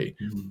necessarily,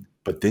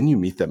 but then you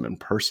meet them in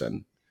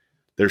person.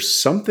 There's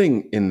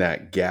something in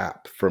that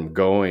gap from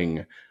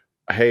going,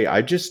 hey,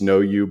 I just know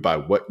you by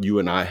what you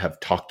and I have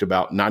talked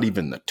about, not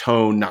even the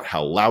tone, not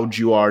how loud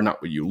you are,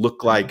 not what you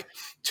look like,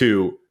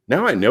 to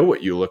now I know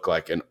what you look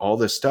like and all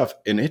this stuff.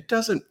 And it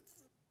doesn't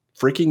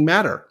freaking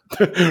matter,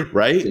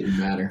 right? It didn't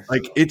matter.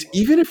 Like it's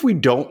even if we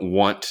don't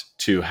want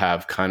to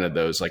have kind of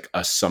those like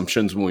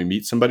assumptions when we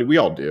meet somebody, we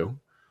all do,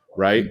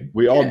 right?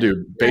 We all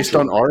do based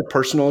on our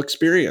personal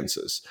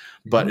experiences.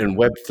 But in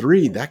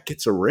Web3, that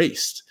gets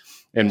erased.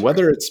 And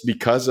whether it's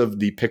because of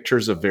the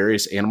pictures of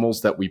various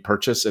animals that we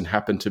purchase and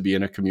happen to be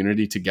in a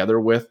community together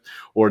with,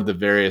 or the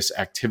various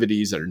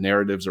activities or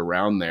narratives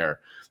around there,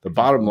 the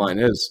bottom line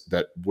is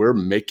that we're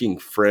making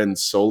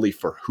friends solely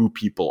for who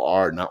people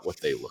are, not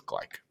what they look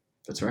like.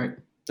 That's right.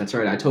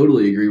 I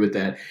totally agree with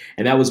that.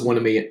 And that was one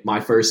of my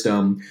first,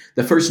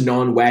 the first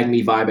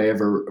non-WAGMI vibe I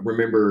ever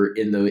remember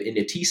in the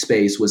NFT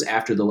space was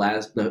after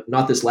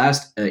not this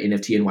last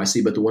NFT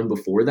NYC, but the one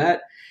before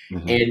that.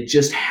 Mm-hmm. And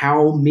just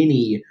how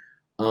many,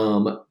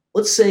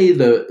 let's say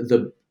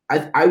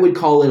I would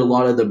call it a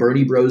lot of the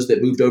Bernie bros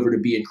that moved over to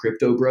being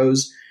crypto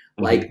bros.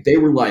 Mm-hmm. Like they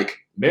were like,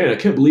 man, I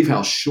can't believe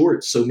how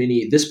short so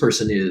many this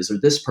person is or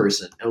this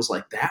person. I was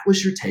like, that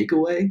was your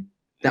takeaway?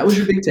 That was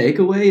your big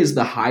takeaway, is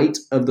the height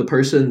of the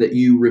person that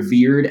you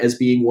revered as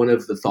being one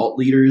of the thought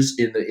leaders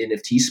in the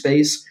NFT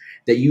space,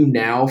 that you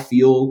now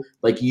feel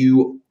like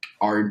you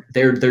are,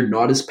 they're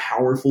not as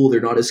powerful, they're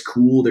not as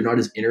cool, they're not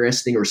as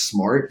interesting or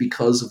smart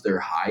because of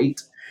their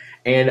height.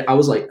 And I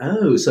was like,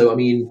 oh, so I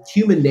mean,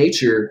 human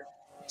nature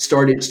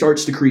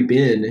starts to creep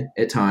in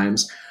at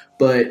times,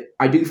 but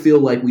I do feel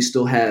like we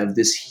still have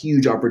this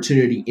huge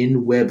opportunity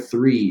in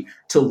Web3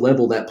 to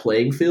level that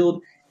playing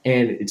field.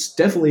 And it's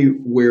definitely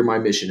where my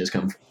mission has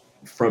come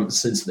from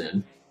since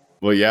then.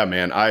 Well, yeah,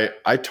 man,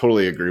 I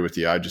totally agree with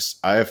you.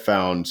 I have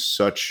found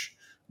such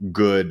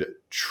good,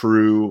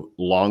 true,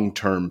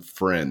 long-term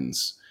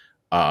friends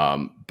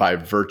by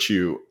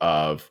virtue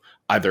of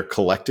either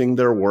collecting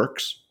their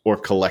works or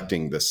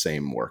collecting the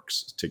same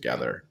works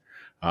together.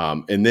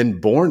 And then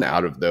born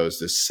out of those,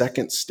 this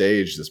second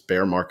stage, this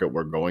bear market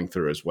we're going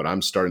through is what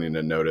I'm starting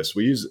to notice.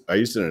 I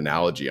used an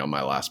analogy on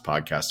my last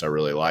podcast I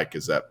really like,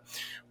 is that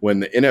when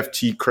the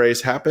NFT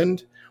craze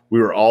happened, we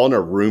were all in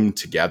a room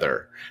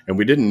together and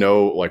we didn't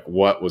know like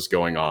what was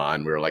going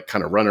on. We were like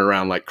kind of running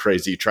around like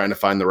crazy, trying to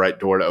find the right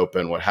door to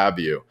open, what have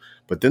you.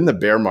 But then the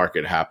bear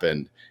market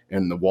happened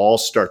and the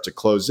walls start to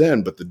close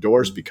in, but the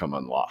doors become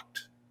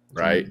unlocked,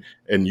 right?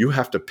 Mm-hmm. And you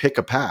have to pick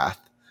a path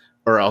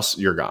or else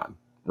you're gone.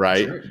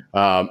 right?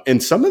 Sure.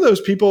 And some of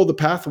those people, the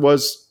path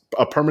was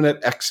a permanent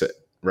exit,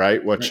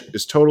 right? Which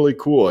is totally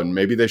cool. And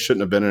maybe they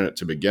shouldn't have been in it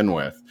to begin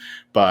with.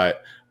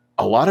 But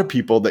a lot of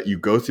people that you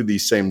go through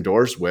these same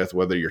doors with,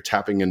 whether you're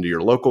tapping into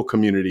your local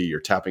community, you're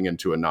tapping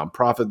into a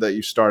nonprofit that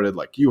you started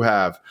like you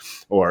have,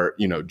 or,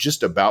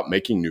 just about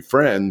making new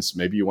friends.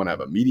 Maybe you want to have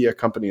a media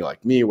company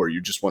like me where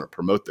you just want to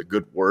promote the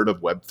good word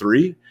of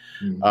Web3.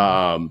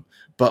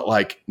 But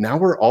like now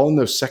we're all in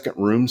those second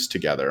rooms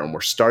together and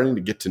we're starting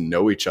to get to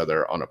know each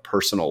other on a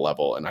personal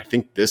level. And I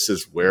think this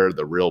is where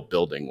the real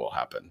building will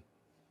happen.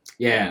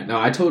 Yeah, no,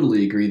 I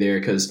totally agree there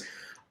because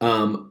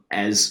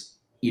as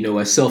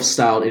a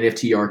self-styled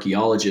NFT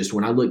archaeologist,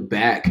 when I look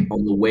back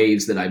on the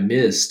waves that I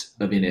missed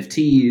of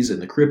NFTs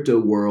and the crypto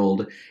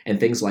world and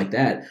things like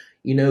that,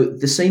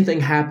 the same thing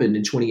happened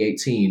in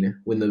 2018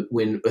 when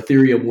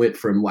Ethereum went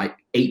from like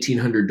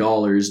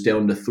 $1,800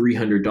 down to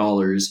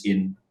 $300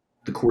 in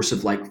the course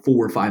of like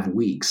 4 or 5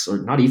 weeks, or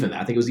not even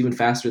that. I think it was even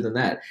faster than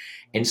that.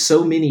 And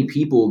so many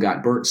people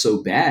got burnt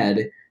so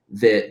bad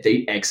that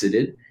they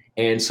exited.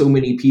 And so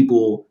many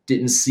people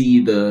didn't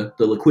see the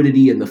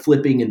liquidity and the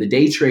flipping and the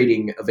day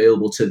trading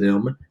available to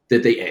them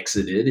that they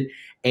exited.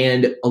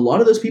 And a lot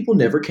of those people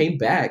never came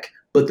back.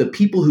 But the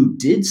people who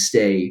did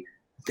stay,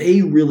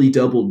 they really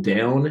doubled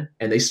down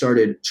and they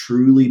started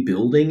truly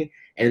building.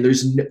 And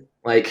there's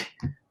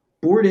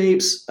Bored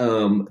Apes,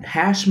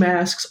 Hash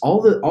Masks, a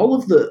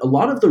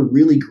lot of the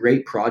really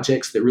great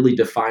projects that really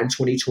defined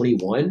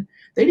 2021.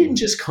 They didn't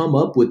just come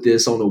up with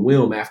this on a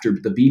whim after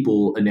the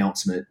Beeple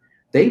announcement.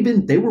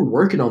 They were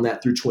working on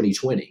that through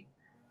 2020,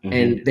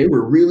 and they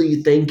were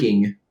really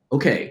thinking,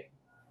 okay,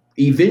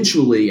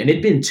 eventually, and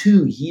it'd been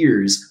 2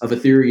 years of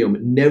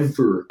Ethereum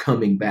never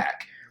coming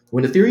back.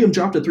 When Ethereum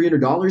dropped to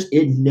 $300,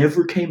 it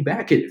never came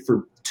back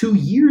for 2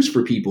 years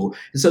for people.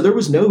 And so there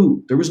was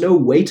no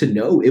way to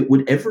know it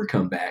would ever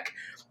come back.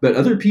 But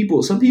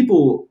some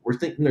people were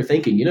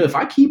thinking, if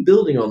I keep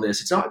building on this,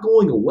 it's not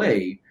going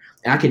away.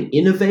 And I can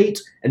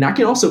innovate, and I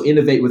can also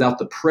innovate without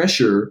the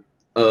pressure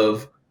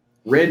of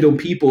random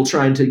people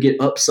trying to get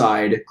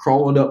upside,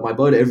 crawling up my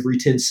butt every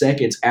 10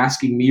 seconds,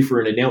 asking me for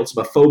a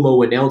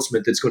FOMO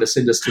announcement that's going to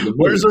send us to the moon.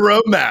 Where's the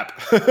roadmap?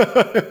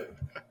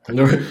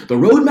 The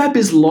roadmap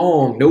is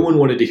long. No one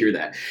wanted to hear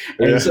that.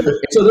 And so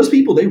those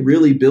people, they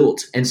really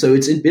built. And so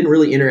it's been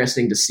really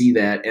interesting to see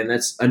that. And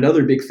that's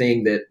another big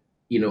thing that,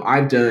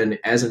 I've done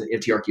as an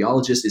NFT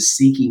archaeologist is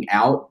seeking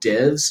out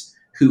devs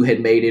who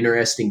had made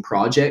interesting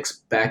projects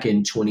back in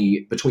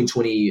between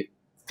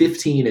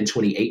 2015 and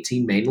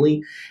 2018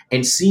 mainly,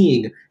 and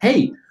seeing,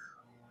 hey,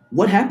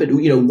 what happened?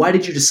 Why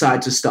did you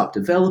decide to stop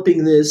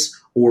developing this?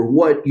 Or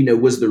what,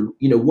 was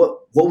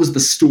what was the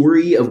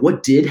story of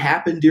what did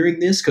happen during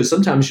this? Because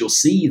sometimes you'll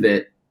see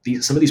that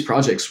some of these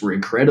projects were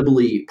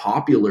incredibly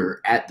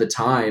popular at the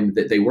time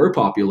that they were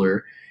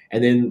popular.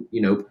 And then,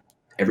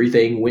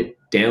 everything went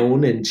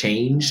down and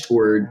changed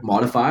or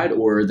modified,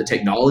 or the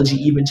technology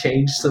even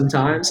changed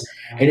sometimes.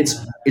 And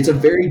it's a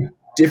very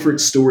different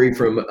story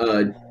from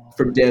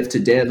dev to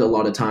dev a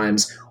lot of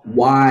times,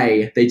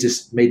 why they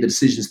just made the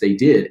decisions they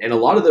did. And a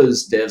lot of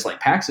those devs,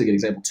 like Pax, a good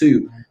example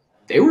too,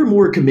 they were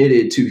more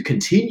committed to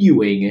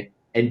continuing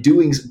and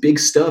doing big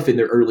stuff in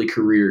their early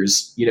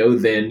careers,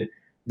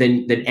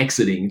 than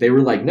exiting. They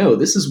were like, no,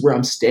 this is where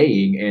I'm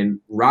staying, and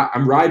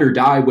I'm ride or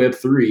die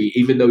Web3,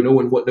 even though no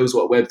one knows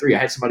what Web3. I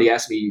had somebody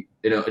ask me,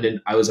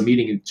 and I was a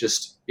meeting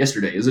just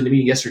yesterday. It was a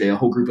meeting yesterday, a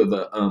whole group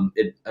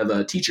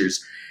of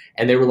teachers,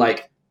 and they were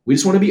like, we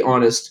just want to be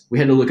honest. We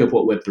had to look up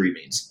what Web3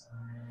 means.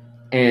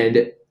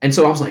 And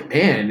so I was like,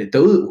 man,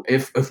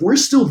 if we're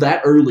still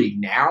that early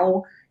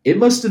now, it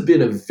must have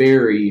been a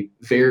very,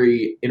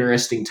 very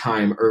interesting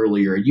time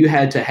earlier. You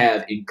had to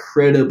have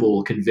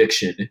incredible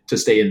conviction to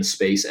stay in the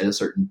space at a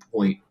certain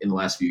point in the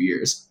last few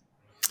years.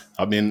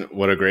 I mean,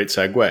 what a great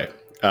segue.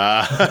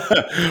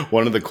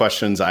 One of the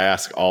questions I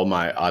ask all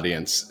my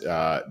audience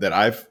that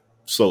I've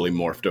slowly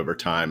morphed over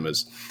time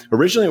is,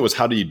 originally it was,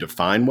 how do you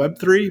define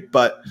Web3?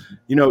 But,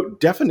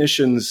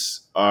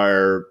 definitions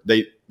are,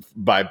 they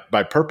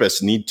by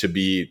purpose need to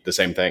be the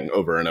same thing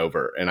over and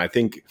over. And I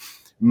think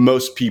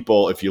most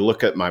people, if you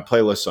look at my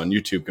playlists on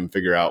YouTube, can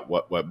figure out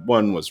what Web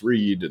 1 was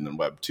read, and then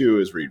Web 2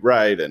 is read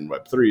write, and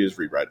Web 3 is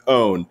read write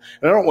own.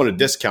 And I don't want to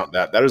discount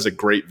that. That is a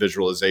great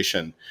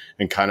visualization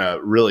and kind of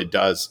really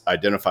does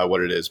identify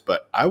what it is.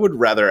 But I would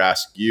rather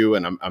ask you,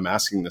 and I'm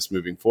asking this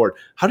moving forward,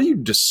 how do you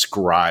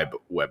describe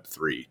Web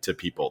 3 to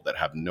people that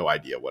have no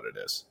idea what it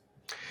is?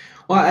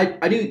 Well,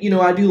 I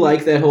do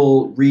like that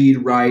whole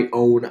read, write,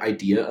 own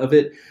idea of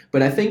it.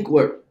 But I think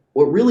what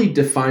really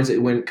defines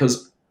it,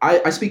 because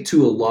I speak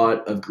to a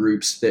lot of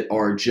groups that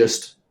are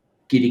just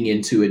getting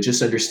into it,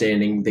 just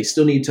understanding. They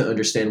still need to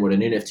understand what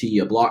an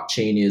NFT, a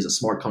blockchain is, a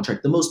smart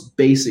contract, the most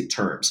basic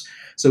terms.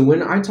 So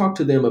when I talk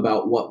to them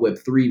about what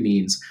Web3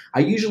 means,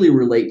 I usually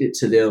relate it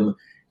to them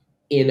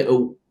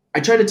I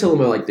try to tell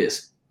them like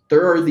this.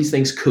 There are these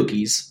things,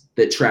 cookies,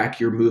 that track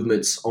your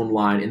movements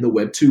online in the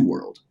Web2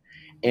 world.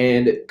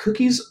 And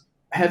cookies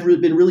have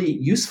been really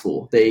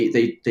useful.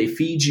 They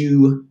feed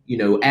you,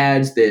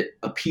 ads that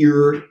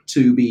appear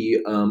to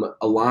be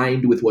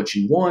aligned with what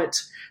you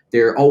want.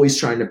 They're always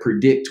trying to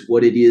predict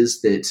what it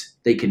is that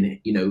they can,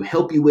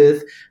 help you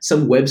with.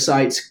 Some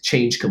websites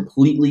change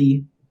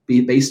completely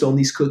based on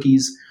these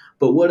cookies.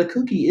 But what a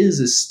cookie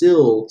is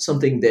still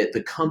something that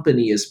the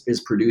company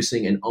is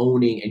producing and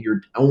owning, and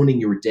you're owning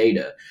your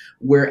data.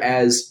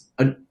 Whereas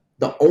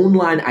the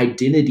online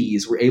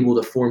identities we're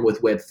able to form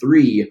with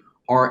Web3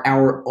 are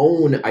our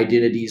own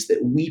identities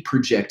that we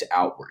project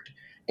outward.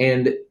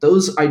 And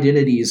those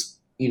identities,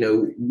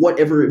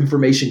 whatever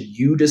information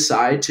you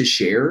decide to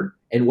share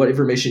and what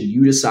information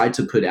you decide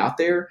to put out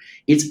there,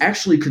 it's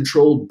actually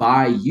controlled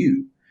by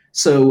you.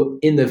 So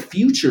in the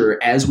future,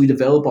 as we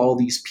develop all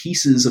these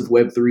pieces of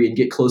Web3 and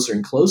get closer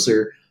and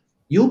closer,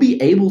 you'll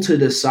be able to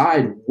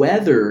decide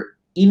whether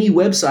any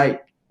website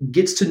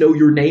gets to know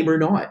your name or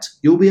not.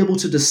 You'll be able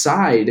to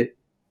decide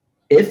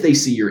if they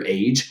see your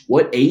age,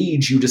 what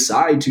age you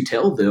decide to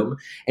tell them,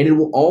 and it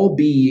will all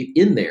be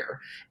in there.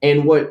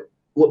 And what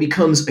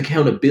becomes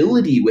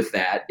accountability with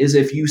that is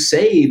if you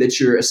say that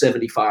you're a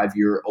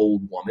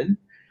 75-year-old woman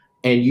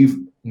and you've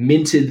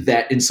minted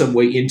that in some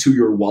way into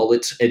your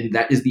wallet and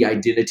that is the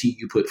identity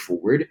you put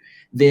forward,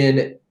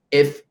 then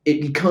if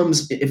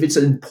it's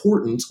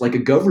important, like a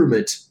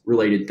government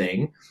related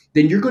thing,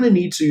 then you're going to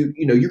need to,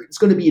 it's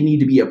going to need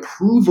to be a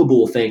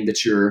provable thing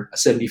that you're a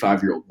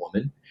 75-year-old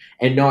woman,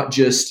 and not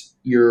just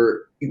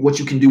what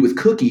you can do with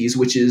cookies,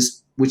 which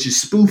is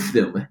spoof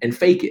them and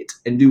fake it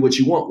and do what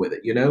you want with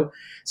it,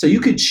 So you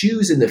could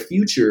choose in the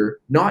future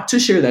not to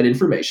share that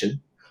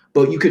information,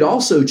 but you could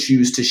also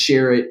choose to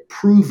share it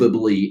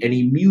provably and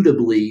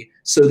immutably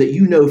so that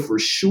you know for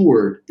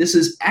sure this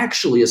is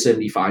actually a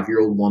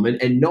 75-year-old woman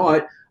and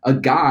not a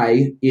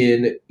guy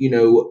in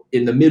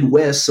the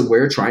Midwest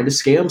somewhere trying to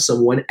scam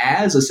someone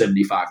as a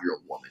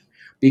 75-year-old woman.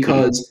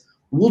 Because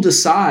we'll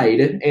decide,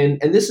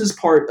 and this is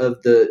part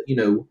of the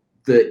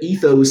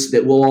ethos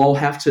that we'll all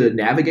have to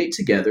navigate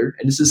together,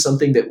 and this is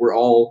something that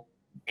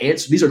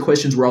these are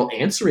questions we're all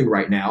answering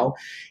right now,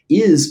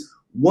 is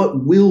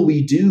what will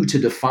we do to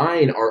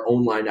define our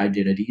online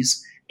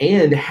identities,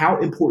 and how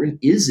important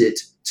is it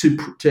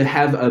to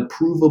have a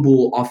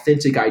provable,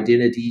 authentic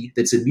identity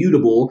that's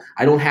immutable?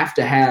 I don't have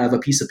to have a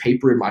piece of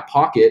paper in my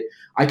pocket.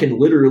 I can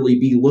literally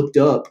be looked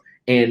up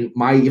and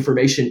my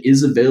information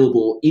is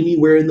available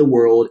anywhere in the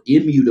world,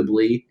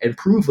 immutably and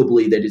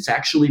provably that it's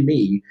actually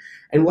me.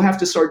 And we'll have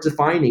to start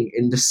defining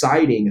and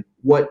deciding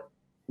what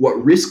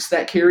risks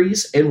that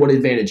carries and what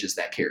advantages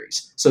that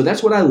carries. So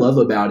that's what I love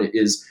about it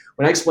is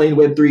when I explain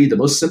Web3, the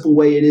most simple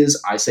way it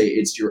is, I say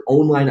it's your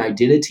online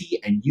identity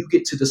and you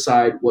get to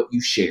decide what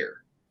you share.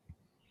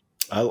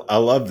 I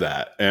love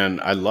that. And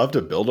I'd love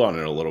to build on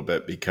it a little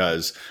bit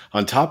because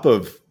on top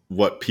of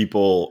what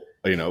people,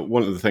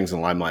 one of the things in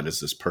Limelight is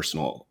this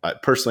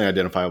personally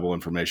identifiable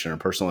information or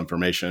personal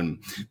information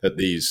that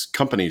these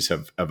companies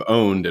have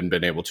owned and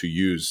been able to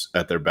use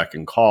at their beck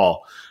and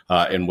call.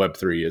 And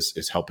Web3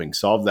 is helping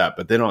solve that.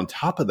 But then on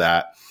top of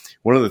that,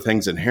 one of the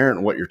things inherent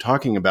in what you're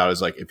talking about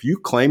is like, if you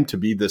claim to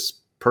be this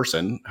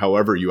person,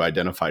 however you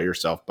identify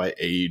yourself by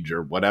age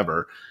or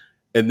whatever,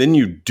 and then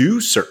you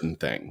do certain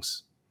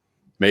things,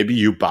 maybe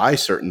you buy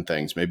certain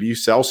things, maybe you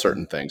sell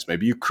certain things,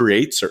 maybe you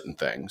create certain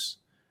things,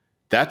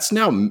 that's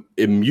now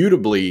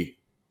immutably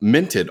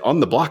minted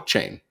on the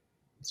blockchain.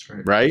 That's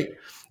right. Right?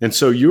 And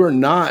so you are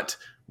not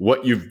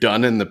what you've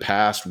done in the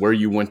past, where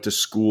you went to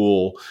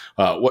school,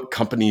 what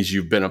companies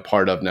you've been a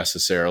part of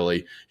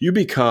necessarily. You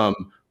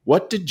become,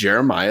 what did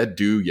Jeremiah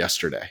do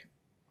yesterday?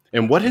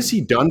 And what has he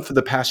done for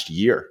the past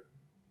year?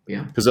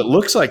 Yeah. Because it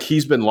looks like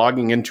he's been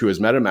logging into his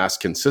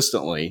MetaMask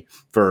consistently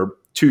for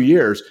 2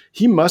 years.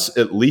 He must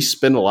at least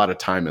spend a lot of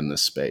time in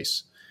this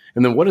space.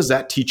 And then what does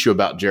that teach you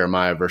about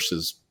Jeremiah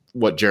versus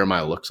what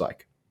Jeremiah looks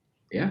like?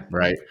 Yeah.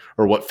 Right.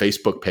 Or what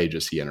Facebook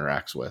pages he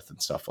interacts with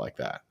and stuff like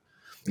that.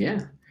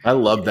 Yeah. I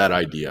love that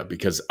idea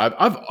because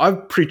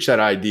I've preached that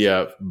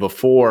idea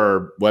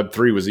before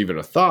Web3 was even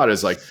a thought,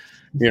 is like,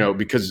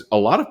 because a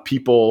lot of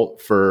people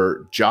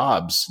for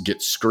jobs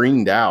get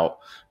screened out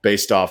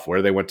based off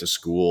where they went to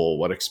school,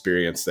 what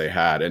experience they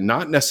had, and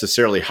not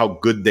necessarily how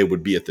good they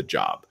would be at the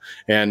job.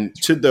 And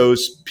to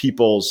those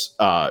people's,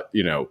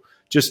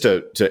 just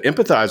to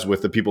empathize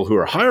with the people who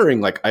are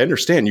hiring, like, I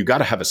understand you got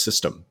to have a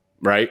system,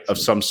 right, of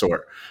some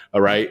sort.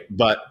 All right.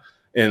 But,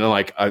 and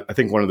like, I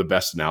think one of the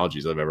best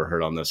analogies I've ever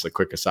heard on this, a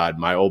quick aside,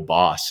 my old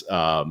boss,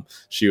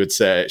 she would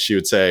say,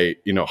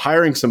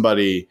 hiring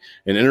somebody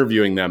and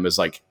interviewing them is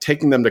like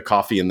taking them to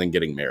coffee and then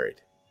getting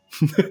married.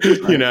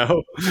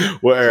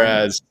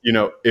 Whereas,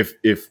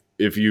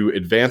 if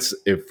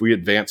we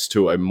advance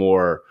to a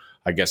more,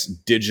 I guess,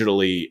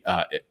 digitally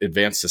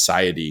advanced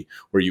society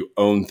where you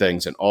own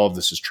things and all of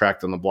this is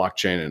tracked on the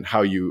blockchain and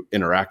how you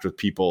interact with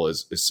people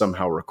is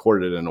somehow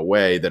recorded in a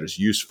way that is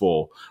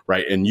useful,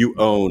 right? And you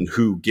own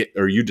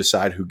you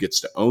decide who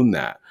gets to own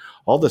that.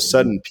 All of a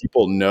sudden,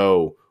 people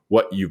know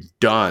what you've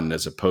done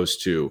as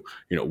opposed to,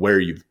 where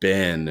you've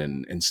been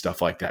and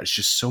stuff like that. It's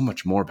just so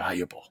much more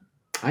valuable.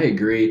 I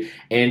agree,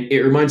 and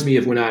it reminds me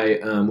of when I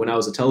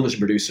was a television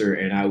producer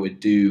and I would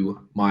do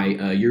my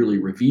yearly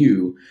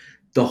review.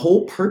 The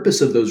whole purpose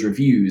of those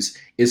reviews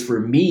is for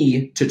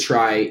me to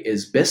try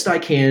as best I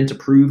can to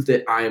prove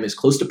that I am as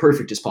close to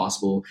perfect as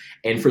possible,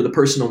 and for the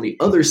person on the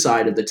other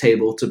side of the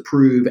table to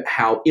prove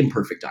how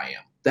imperfect I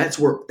am.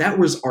 That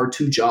was our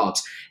two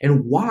jobs,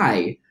 and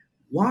why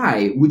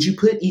would you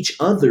put each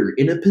other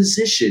in a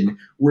position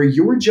where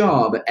your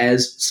job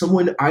as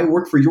someone, I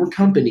work for your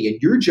company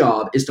and your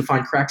job is to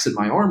find cracks in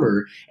my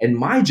armor and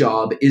my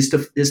job is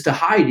to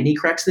hide any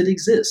cracks that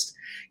exist?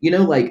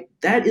 Like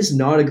that is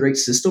not a great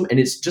system. And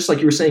it's just like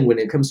you were saying, when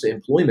it comes to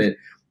employment,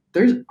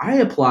 I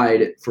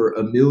applied for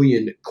a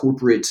million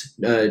corporate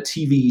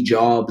TV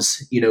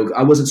jobs.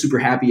 I wasn't super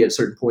happy at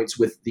certain points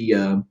with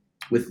the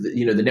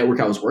network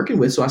I was working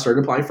with, so I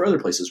started applying for other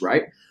places,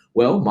 right?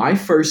 Well, my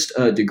first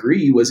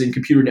degree was in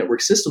computer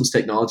network systems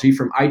technology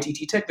from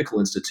ITT Technical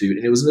Institute,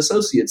 and it was an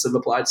Associates of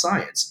Applied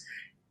Science.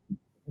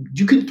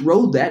 You can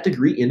throw that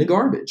degree in the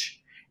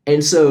garbage.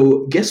 And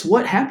so, guess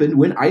what happened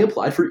when I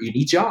applied for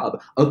any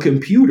job? A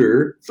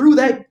computer threw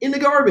that in the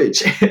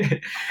garbage, and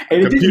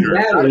it didn't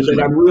matter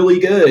that I'm really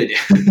good.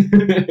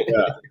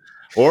 Yeah,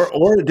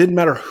 or it didn't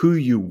matter who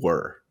you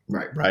were.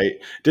 Right.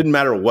 Didn't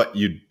matter what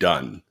you'd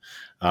done.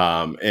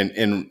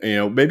 And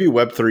maybe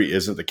Web3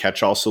 isn't the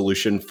catch-all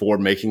solution for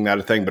making that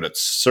a thing, but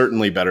it's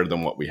certainly better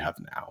than what we have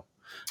now.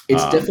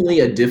 It's definitely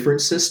a different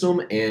system,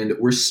 and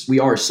we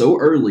are so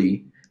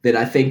early that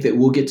I think that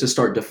we'll get to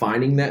start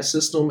defining that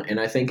system.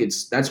 And I think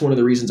that's one of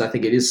the reasons I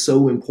think it is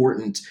so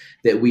important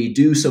that we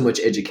do so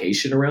much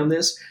education around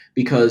this,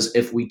 because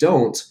if we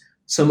don't,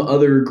 some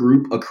other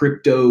group, a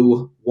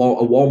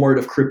Walmart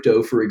of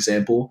crypto, for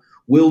example,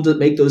 will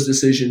make those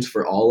decisions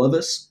for all of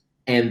us.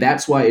 And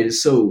that's why it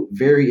is so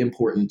very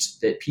important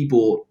that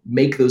people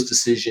make those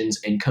decisions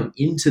and come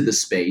into the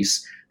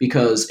space,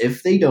 because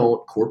if they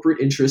don't,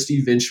 corporate interest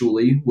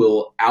eventually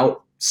will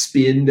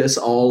outspend us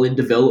all in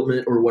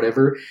development or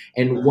whatever.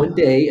 And one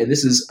day, and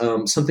this is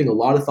something a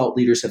lot of thought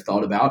leaders have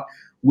thought about,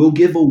 we'll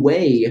give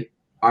away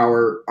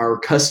our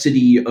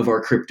custody of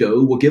our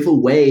crypto, we'll give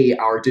away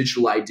our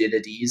digital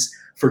identities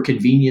for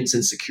convenience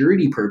and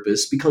security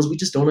purpose because we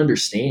just don't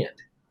understand,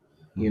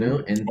 and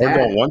or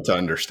don't want to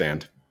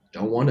understand.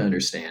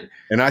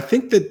 And I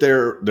think that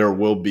there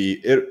will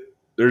be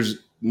there's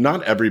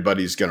not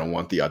everybody's going to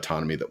want the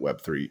autonomy that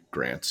Web3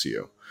 grants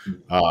you.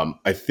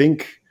 I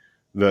think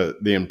the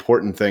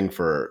important thing,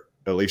 for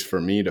at least for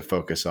me, to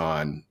focus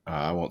on,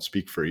 I won't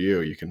speak for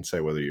you, you can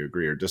say whether you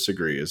agree or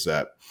disagree, is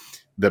that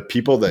the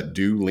people that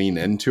do lean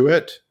into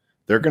it,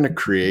 they're going to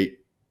create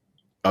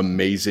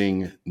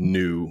amazing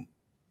new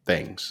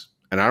things.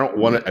 And I don't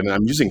want to, and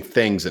I'm using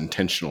things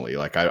intentionally.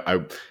 Like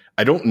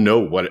I don't know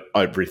what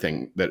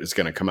everything that is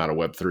going to come out of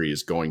Web3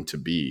 is going to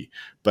be,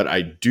 but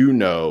I do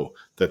know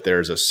that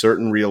there's a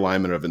certain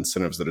realignment of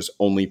incentives that is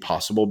only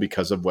possible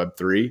because of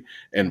Web3.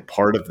 And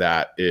part of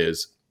that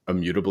is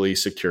immutably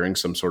securing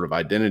some sort of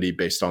identity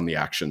based on the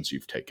actions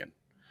you've taken,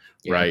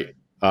 right?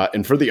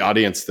 And for the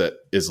audience that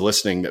is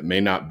listening that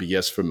may not be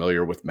as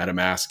familiar with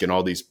MetaMask and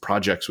all these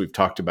projects we've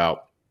talked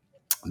about,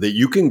 that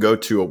you can go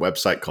to a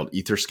website called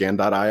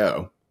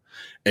etherscan.io.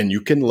 And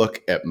you can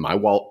look at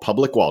my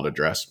public wallet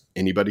address.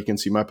 Anybody can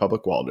see my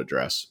public wallet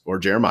address, or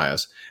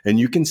Jeremiah's, and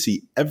you can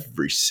see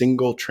every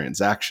single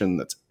transaction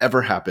that's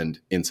ever happened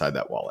inside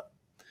that wallet.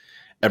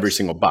 Every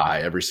single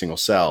buy, every single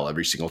sell,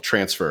 every single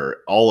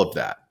transfer, all of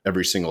that,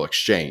 every single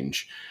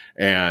exchange.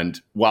 And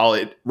while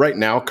it right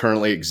now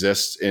currently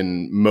exists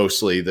in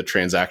mostly the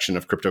transaction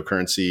of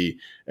cryptocurrency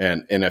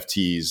and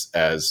NFTs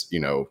as,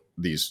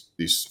 these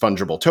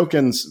fungible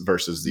tokens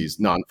versus these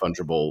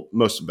non-fungible,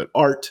 most of it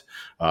art,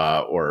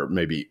 or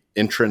maybe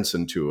entrance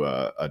into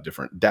a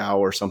different DAO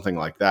or something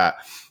like that.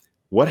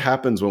 What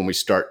happens when we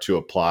start to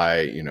apply,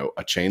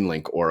 a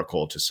Chainlink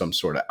oracle to some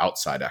sort of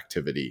outside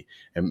activity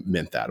and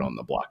mint that on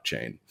the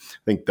blockchain?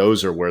 I think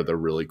those are where the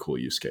really cool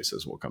use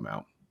cases will come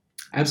out.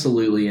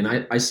 Absolutely. And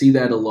I see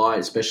that a lot,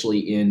 especially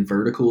in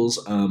verticals.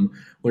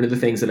 One of the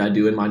things that I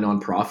do in my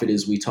nonprofit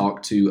is we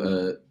talk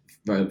to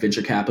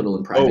venture capital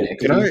and private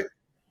equity.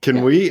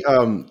 Can we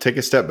take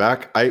a step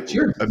back?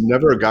 Sure. I've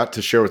never got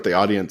to share with the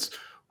audience,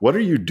 what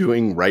are you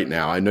doing right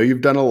now? I know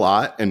you've done a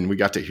lot and we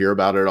got to hear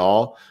about it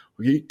all.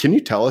 Can you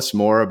tell us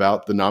more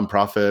about the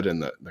nonprofit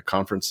and the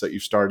conference that you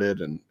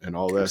started and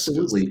all this?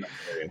 Absolutely. I'm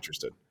very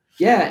interested.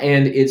 Yeah,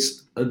 and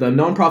it's the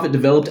nonprofit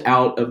developed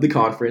out of the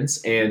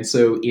conference. And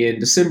so in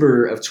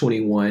December of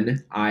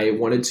 21, I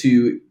wanted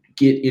to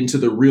get into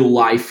the real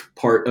life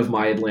part of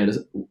my Atlanta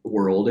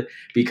world,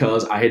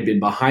 because I had been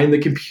behind the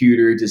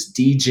computer just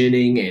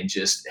degenning and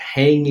just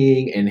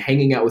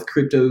hanging out with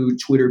crypto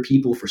Twitter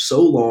people for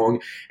so long.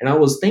 And I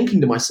was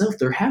thinking to myself,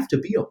 there have to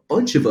be a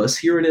bunch of us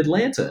here in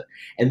Atlanta.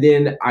 And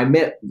then I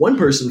met one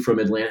person from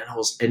Atlanta,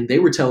 and they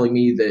were telling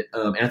me that,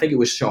 and I think it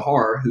was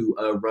Shahar, who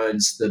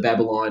runs the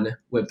Babylon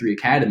Web3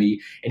 Academy,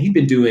 and he'd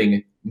been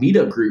doing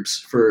meetup groups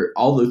for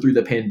all through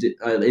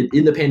the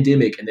in the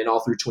pandemic, and then all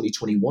through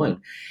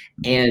 2021.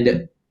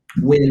 And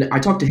when I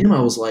talked to him,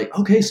 I was like,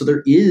 okay, so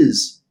there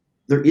is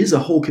there is a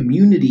whole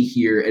community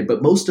here,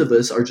 but most of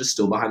us are just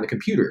still behind the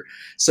computer.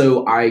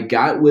 So I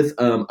got with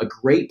a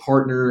great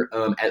partner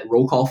at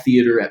Roll Call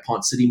Theater at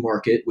Pont City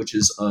Market, which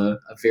is a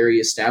very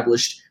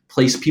established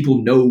place.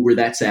 People know where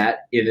that's at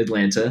in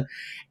Atlanta.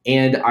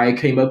 And I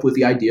came up with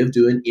the idea of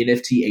doing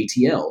NFT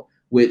ATL,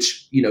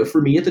 which,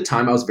 for me at the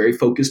time, I was very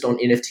focused on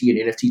NFT and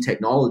NFT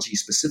technology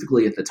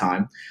specifically at the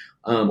time.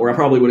 Or I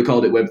probably would have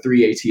called it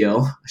Web3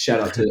 ATL. Shout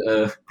out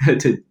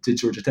to to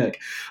Georgia Tech.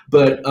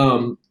 But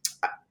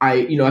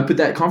I put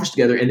that conference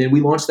together, and then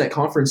we launched that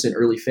conference in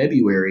early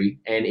February,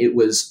 and it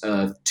was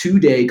a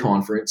 2-day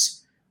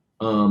conference.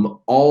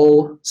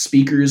 All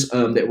speakers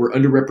that were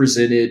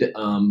underrepresented,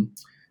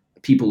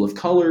 people of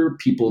color,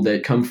 people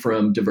that come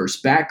from diverse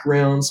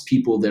backgrounds,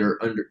 people that are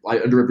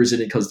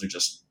underrepresented because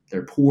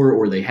they're poor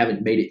or they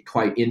haven't made it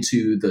quite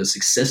into the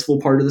successful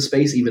part of the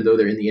space, even though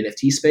they're in the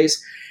NFT space.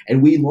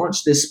 And we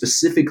launched this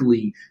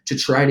specifically to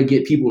try to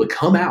get people to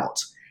come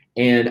out.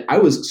 And I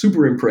was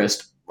super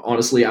impressed.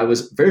 Honestly, I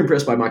was very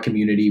impressed by my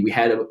community. We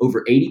had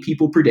over 80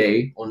 people per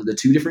day on the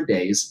 2 different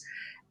days.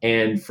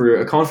 And for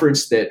a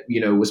conference that,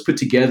 was put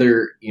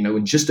together,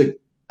 in just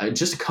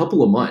a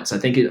couple of months, I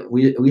think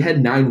we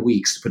had 9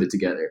 weeks to put it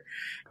together.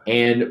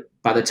 And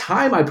by the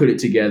time I put it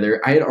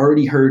together, I had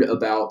already heard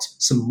about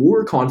some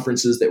more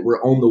conferences that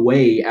were on the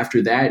way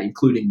after that,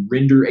 including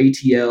Render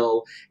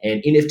ATL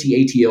and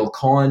NFT ATL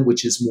Con,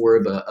 which is more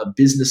of a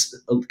business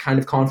kind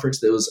of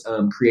conference that was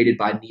created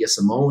by Nia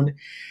Simone,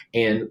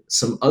 and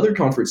some other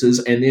conferences.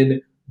 And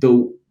then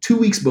the 2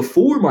 weeks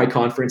before my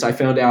conference, I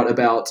found out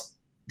about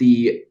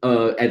the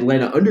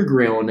Atlanta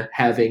Underground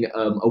having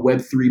a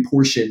Web3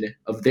 portion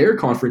of their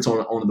conference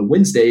on the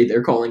Wednesday.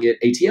 They're calling it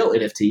ATL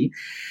NFT.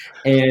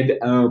 And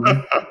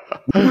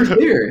we were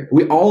there.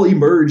 We all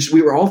emerged.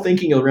 We were all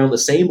thinking around the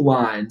same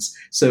lines.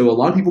 So a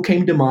lot of people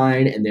came to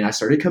mine, and then I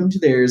started coming to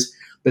theirs.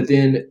 But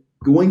then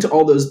going to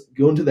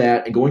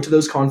that and going to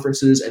those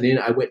conferences, and then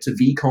I went to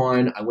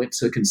VCon, I went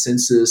to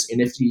Consensus,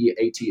 NFT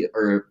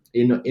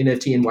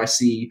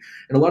NYC,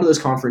 and a lot of those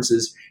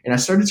conferences. And I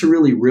started to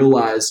really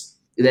realize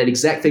that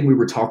exact thing we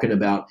were talking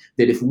about,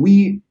 that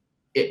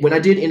when I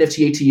did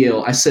NFT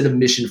ATL, I set a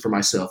mission for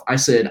myself. I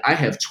said, I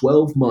have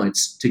 12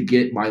 months to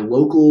get my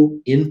local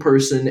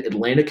in-person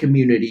Atlanta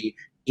community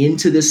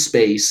into this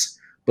space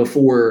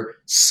before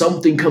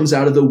something comes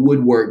out of the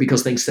woodwork,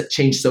 because things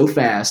change so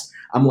fast.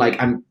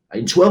 I'm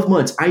in 12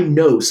 months, I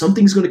know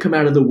something's going to come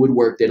out of the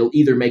woodwork that'll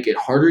either make it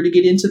harder to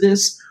get into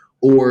this,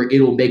 or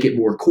it'll make it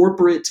more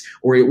corporate,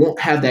 or it won't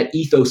have that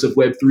ethos of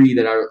Web3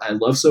 that I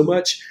love so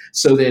much.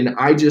 So then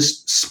I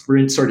just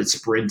started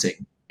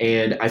sprinting.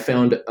 And I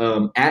found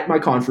at my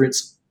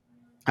conference,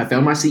 I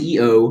found my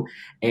CEO,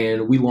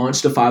 and we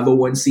launched a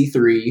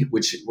 501c3,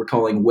 which we're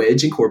calling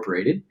Wedge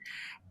Incorporated.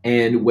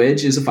 And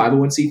Wedge is a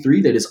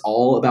 501c3 that is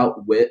all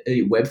about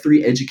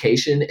Web3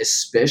 education,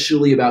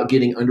 especially about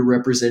getting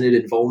underrepresented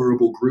and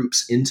vulnerable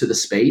groups into the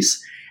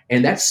space.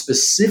 And that's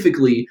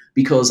specifically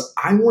because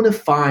I want to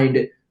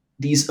find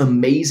these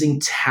amazing,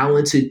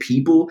 talented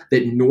people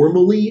that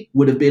normally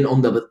would have been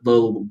on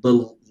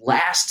the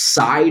last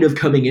side of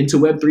coming into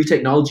Web3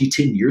 technology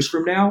 10 years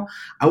from now.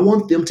 I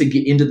want them to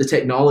get into the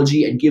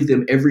technology and give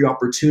them every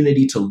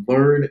opportunity to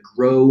learn,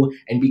 grow,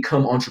 and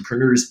become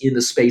entrepreneurs in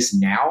the space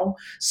now,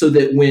 so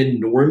that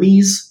when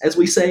normies, as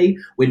we say,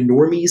 when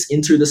normies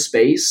enter the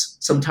space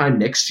sometime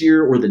next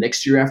year or the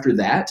next year after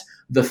that,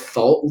 the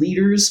thought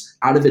leaders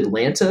out of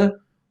Atlanta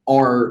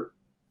are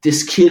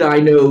this kid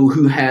I know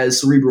who has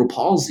cerebral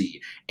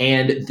palsy,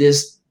 and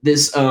this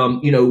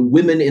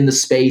women in the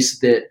space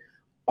that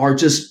are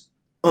just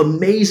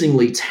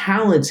amazingly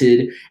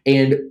talented,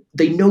 and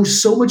they know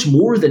so much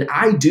more than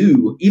I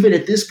do, even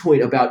at this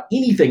point, about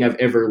anything I've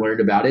ever learned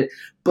about it.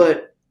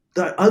 But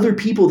the other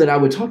people that I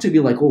would talk to be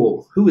like,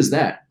 "Oh, who is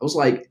that?" I was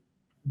like,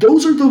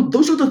 those are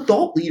the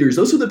thought leaders.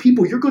 Those are the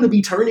people you're going to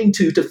be turning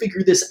to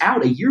figure this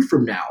out a year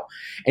from now.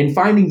 And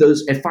finding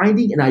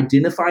and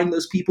identifying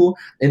those people,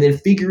 and then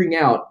figuring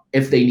out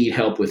if they need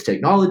help with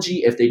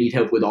technology, if they need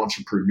help with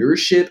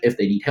entrepreneurship, if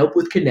they need help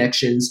with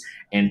connections,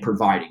 and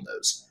providing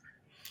those.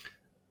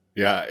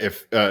 Yeah.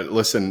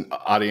 Listen,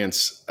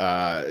 audience,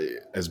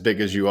 as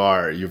big as you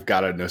are, you've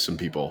got to know some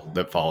people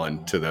that fall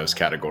into those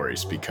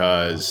categories,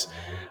 because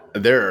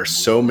there are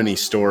so many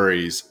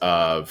stories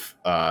of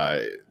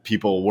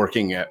people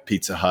working at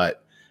Pizza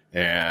Hut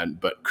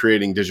but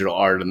creating digital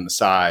art on the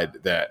side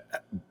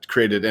that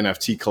created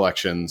NFT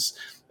collections,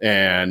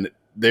 and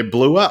they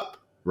blew up,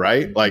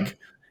 right? Mm-hmm. Like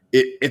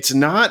it's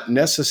not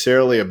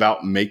necessarily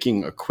about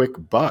making a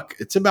quick buck.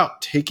 It's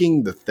about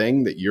taking the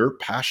thing that you're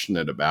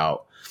passionate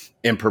about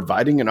and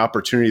providing an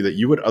opportunity that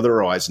you would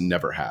otherwise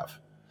never have.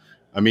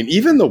 I mean,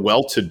 even the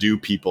well-to-do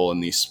people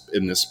in this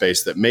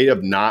space that may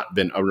have not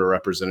been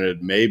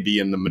underrepresented, may be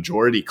in the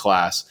majority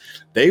class,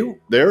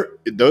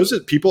 those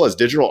people as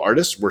digital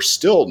artists were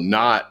still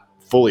not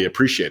fully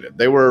appreciated.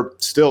 They were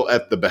still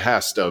at the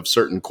behest of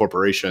certain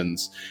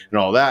corporations and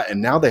all that.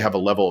 And now they have a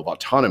level of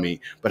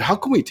autonomy. But how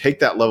can we take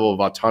that level of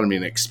autonomy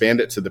and expand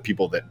it to the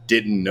people that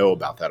didn't know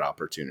about that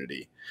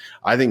opportunity?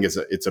 I think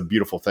it's a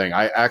beautiful thing.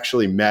 I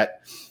actually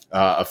met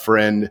a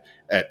friend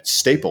at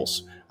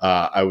Staples.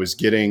 I was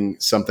getting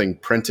something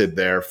printed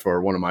there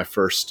for one of my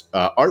first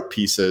art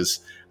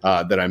pieces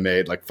that I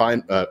made, like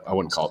fine. I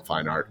wouldn't call it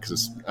fine art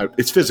because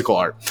it's physical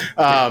art.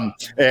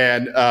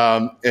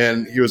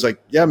 And he was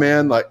like, "Yeah,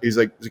 man." Like he's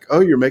like, "Oh,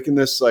 you're making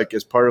this like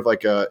as part of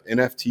like a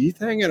NFT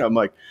thing?" And I'm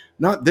like,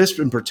 "Not this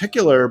in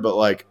particular, but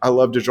like I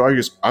love digital art." He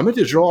goes, "I'm a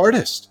digital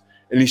artist,"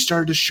 and he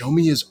started to show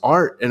me his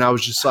art, and I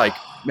was just like,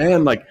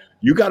 "Man, like."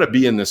 You got to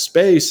be in this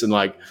space. And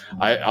like,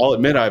 I'll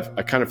admit, I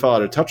kind of fell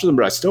out of touch with him,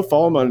 but I still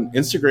follow him on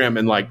Instagram,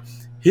 and like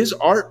his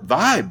art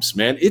vibes,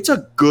 man, it's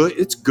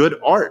good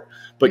art.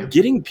 But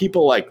getting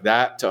people like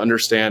that to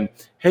understand,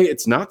 hey,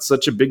 it's not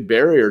such a big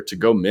barrier to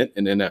go mint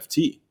an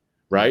NFT,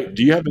 right?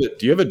 Do you have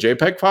a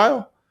JPEG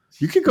file?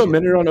 You can go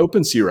mint it on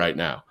OpenSea right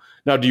now.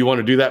 Now, do you want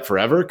to do that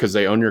forever because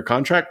they own your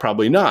contract?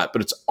 Probably not,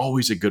 but it's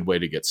always a good way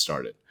to get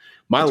started.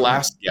 My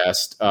last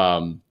guest,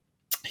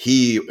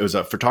 he was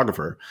a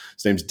photographer.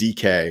 His name's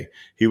DK.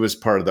 He was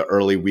part of the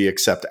early We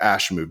Accept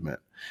Ash movement.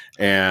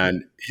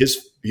 And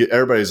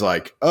everybody's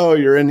like, oh,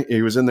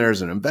 he was in there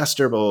as an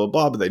investor, blah, blah,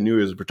 blah. But they knew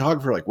he was a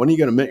photographer. Like, when are you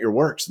going to mint your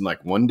works? And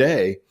like one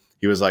day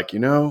he was like,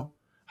 I'm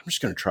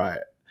just going to try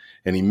it.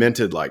 And he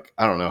minted like,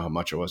 I don't know how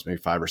much it was, maybe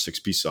 5 or 6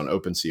 pieces on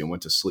OpenSea and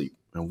went to sleep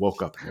and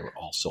woke up and they were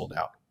all sold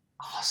out.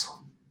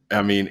 Awesome.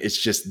 I mean, it's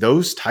just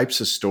those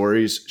types of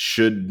stories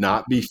should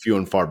not be few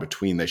and far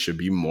between. They should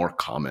be more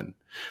common.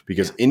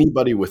 Because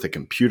anybody with a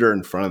computer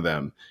in front of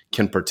them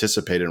can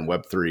participate in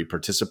Web3,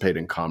 participate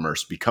in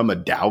commerce, become a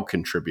DAO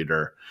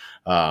contributor.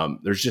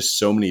 There's just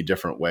so many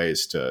different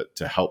ways to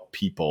help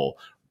people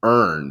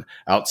earn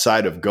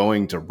outside of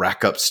going to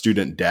rack up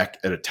student debt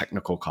at a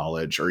technical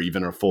college or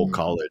even a full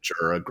college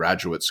or a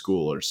graduate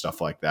school or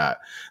stuff like that.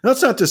 And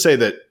that's not to say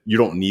that you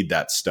don't need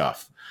that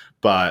stuff,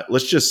 but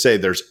let's just say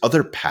there's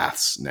other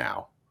paths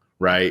now,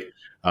 right?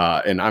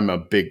 And I'm a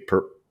big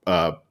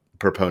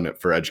proponent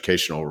for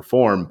educational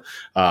reform,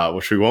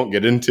 which we won't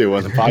get into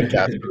on the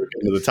podcast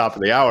into the top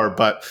of the hour,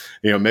 but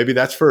maybe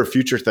that's for a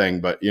future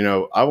thing. But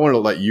I want to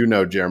let you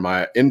know,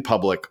 Jeremiah, in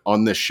public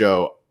on this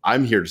show,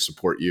 I'm here to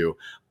support you.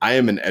 I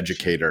am an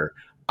educator.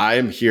 I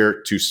am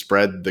here to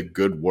spread the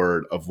good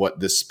word of what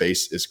this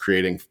space is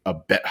creating,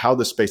 how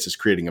the space is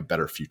creating a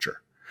better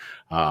future.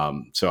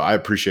 So I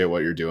appreciate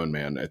what you're doing,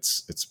 man.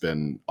 It's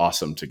been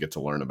awesome to get to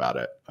learn about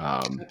it.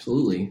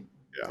 Absolutely.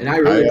 Yeah. And I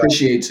really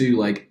appreciate too,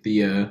 like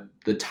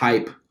the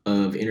type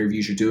of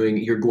interviews you're doing.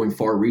 You're going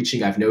far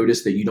reaching. I've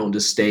noticed that you don't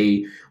just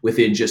stay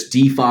within just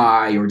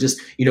DeFi or just,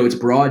 it's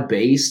broad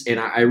based. And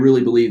I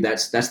really believe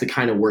that's the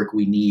kind of work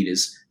we need,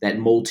 is that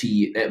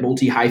multi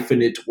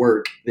hyphenate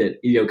work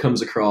that,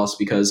 comes across,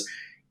 because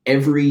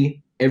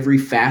every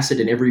facet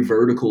and every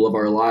vertical of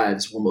our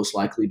lives will most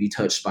likely be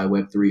touched by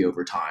Web3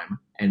 over time.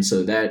 And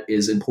so that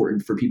is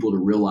important for people to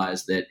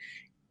realize that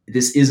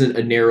this isn't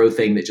a narrow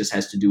thing that just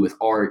has to do with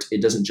art. It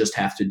doesn't just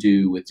have to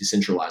do with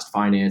decentralized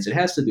finance. It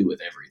has to do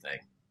with everything.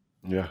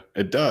 Yeah,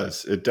 it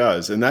does. It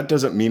does. And that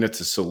doesn't mean it's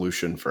a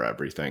solution for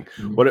everything.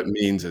 Mm-hmm. What it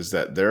means is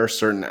that there are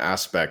certain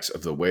aspects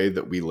of the way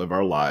that we live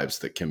our lives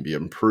that can be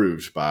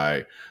improved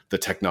by the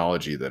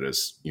technology that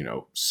is,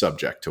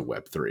 subject to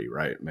Web3,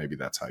 right? Maybe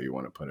that's how you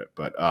want to put it.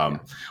 But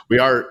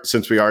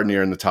since we are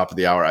nearing the top of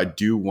the hour, I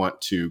do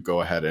want to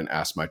go ahead and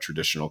ask my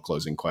traditional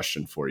closing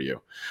question for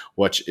you,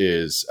 which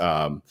is,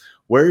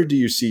 where do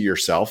you see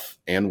yourself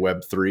and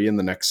Web3 in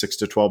the next 6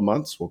 to 12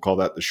 months? We'll call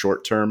that the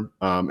short term.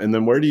 And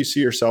then where do you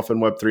see yourself in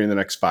Web3 in the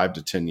next 5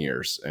 to 10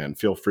 years? And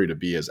feel free to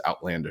be as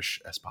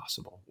outlandish as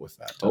possible with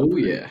that. Oh,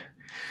 yeah.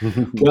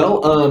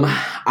 Well,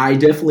 I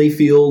definitely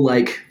feel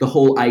like the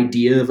whole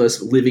idea of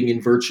us living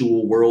in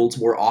virtual worlds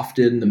more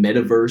often, the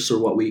metaverse or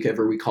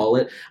whatever we call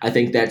it, I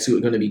think that's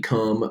going to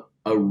become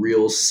a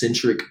real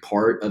centric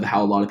part of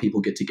how a lot of people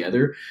get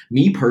together.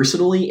 Me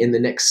personally, in the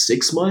next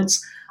 6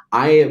 months,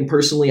 I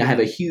have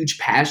a huge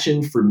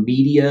passion for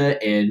media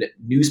and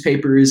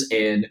newspapers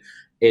and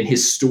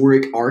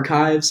historic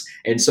archives.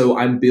 And so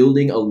I'm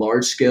building a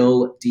large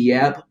scale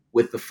DApp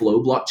with the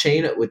Flow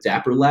blockchain with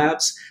Dapper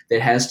Labs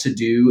that has to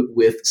do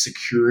with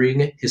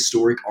securing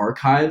historic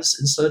archives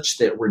and such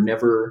that were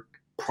never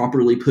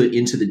properly put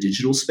into the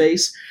digital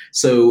space.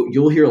 So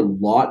you'll hear a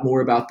lot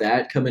more about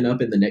that coming up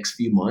in the next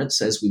few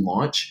months as we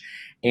launch.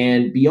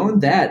 And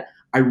beyond that,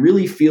 I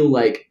really feel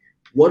like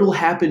what will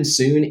happen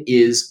soon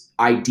is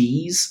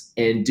IDs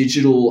and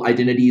digital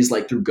identities,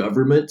 like through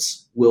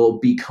governments, will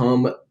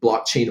become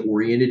blockchain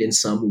oriented in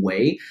some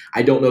way.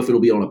 I don't know if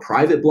it'll be on a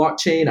private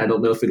blockchain. I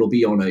don't know if it'll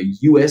be on a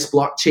US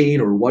blockchain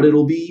or what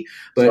it'll be.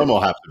 But some will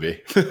have to be.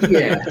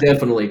 Yeah,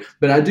 definitely.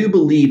 But I do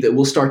believe that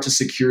we'll start to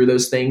secure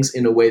those things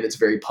in a way that's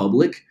very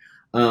public.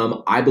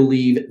 I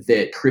believe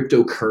that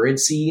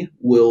cryptocurrency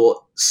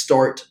will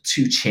start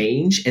to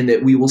change and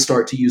that we will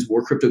start to use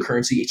more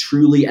cryptocurrency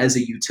truly as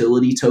a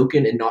utility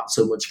token and not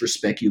so much for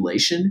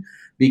speculation,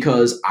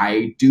 because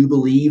I do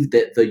believe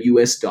that the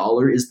US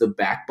dollar is the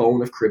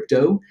backbone of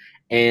crypto.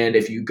 And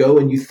if you go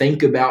and you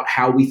think about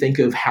how we think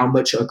of how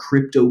much a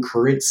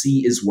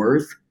cryptocurrency is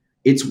worth,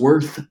 it's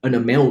worth an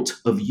amount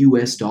of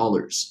US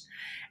dollars.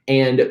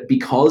 And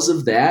because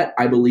of that,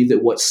 I believe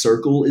that what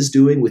Circle is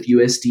doing with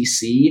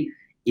USDC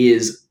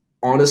is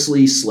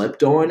honestly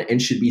slept on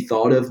and should be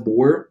thought of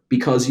more,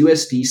 because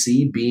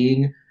USDC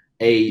being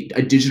a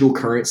digital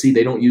currency,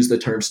 they don't use the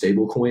term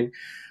stablecoin.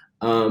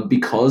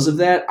 Because of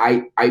that,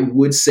 I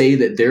would say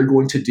that they're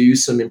going to do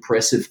some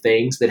impressive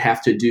things that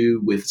have to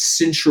do with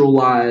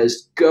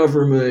centralized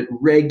government,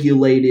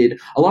 regulated,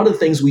 a lot of the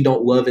things we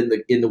don't love in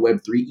the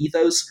Web3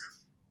 ethos.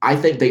 I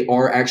think they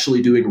are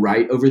actually doing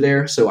right over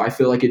there. So I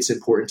feel like it's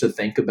important to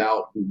think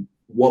about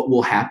what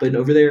will happen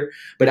over there.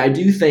 But I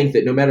do think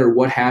that no matter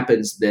what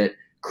happens, that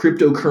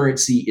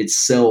cryptocurrency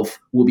itself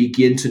will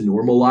begin to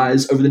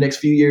normalize over the next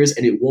few years,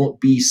 and it won't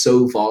be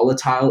so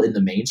volatile in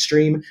the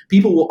mainstream.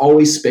 People will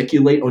always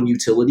speculate on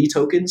utility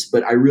tokens,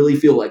 but I really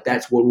feel like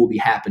that's what will be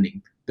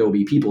happening. There will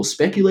be people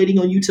speculating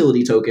on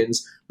utility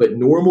tokens, but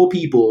normal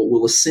people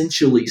will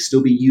essentially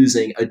still be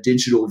using a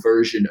digital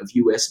version of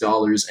US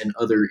dollars and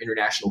other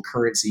international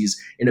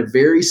currencies in a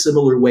very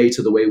similar way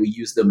to the way we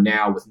use them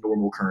now with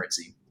normal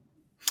currency.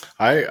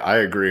 I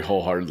agree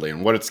wholeheartedly.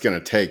 And what it's going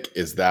to take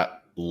is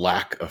that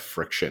lack of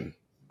friction,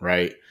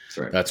 right?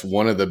 That's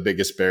one of the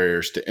biggest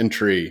barriers to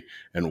entry,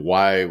 and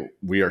why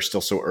we are still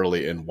so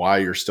early, and why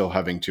you're still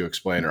having to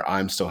explain, or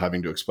I'm still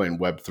having to explain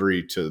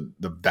Web3 to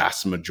the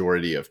vast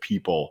majority of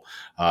people,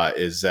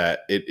 is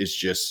that it is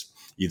just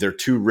either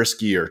too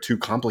risky or too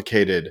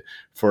complicated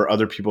for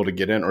other people to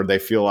get in, or they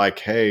feel like,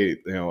 hey,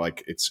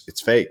 like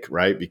it's fake,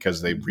 right?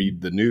 Because they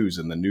read the news,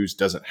 and the news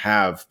doesn't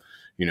have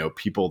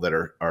people that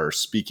are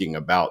speaking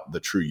about the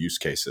true use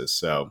cases.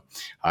 So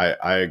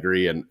I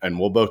agree. And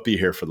we'll both be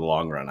here for the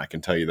long run. I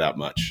can tell you that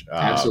much.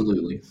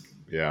 Absolutely.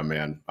 Yeah,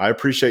 man. I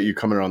appreciate you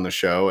coming on the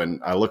show,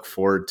 and I look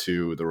forward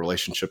to the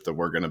relationship that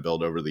we're going to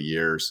build over the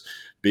years,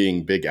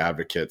 being big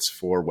advocates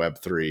for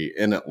Web3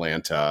 in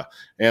Atlanta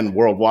and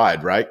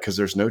worldwide, right? Because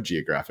there's no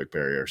geographic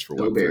barriers for Web3.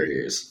 No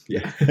barriers.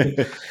 Yeah.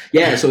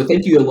 Yeah. So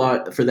thank you a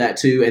lot for that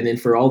too. And then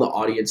for all the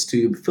audience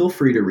too, feel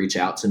free to reach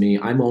out to me.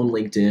 I'm on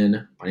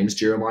LinkedIn. My name is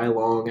Jeremiah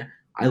Long.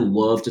 I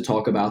love to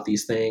talk about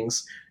these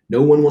things.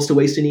 No one wants to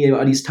waste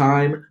anybody's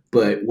time,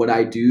 but what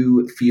I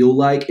do feel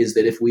like is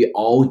that if we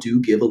all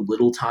do give a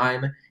little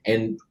time,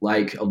 and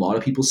like a lot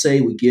of people say,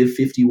 we give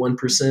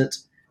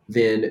 51%,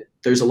 then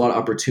there's a lot of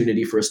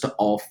opportunity for us to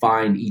all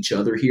find each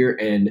other here.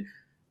 And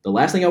the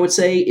last thing I would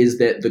say is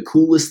that the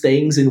coolest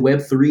things in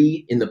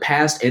Web3 in the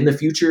past and the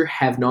future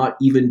have not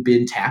even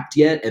been tapped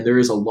yet, and there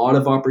is a lot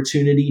of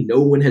opportunity. No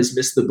one has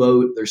missed the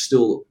boat. There's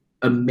still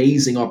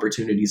amazing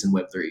opportunities in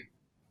Web3.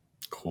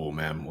 Cool,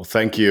 man. Well,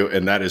 thank you.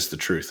 And that is the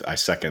truth. I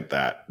second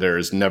that. There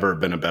has never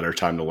been a better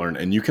time to learn,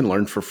 and you can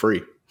learn for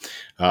free.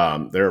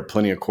 There are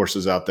plenty of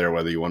courses out there,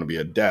 whether you want to be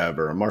a dev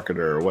or a marketer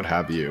or what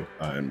have you,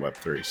 in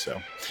Web3.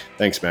 So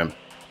thanks, man.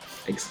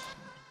 Thanks.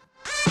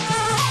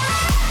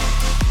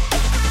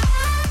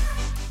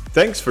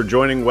 Thanks for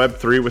joining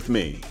Web3 with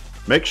me.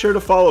 Make sure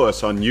to follow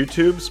us on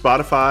YouTube,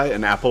 Spotify,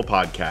 and Apple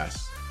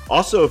Podcasts.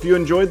 Also, if you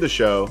enjoyed the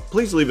show,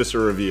 please leave us a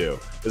review,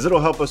 as it'll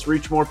help us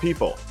reach more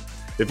people.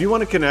 If you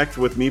want to connect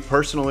with me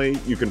personally,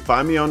 you can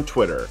find me on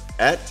Twitter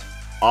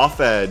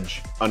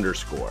 @offedge_.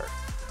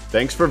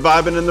 Thanks for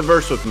vibing in the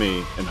verse with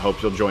me, and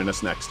hope you'll join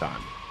us next time.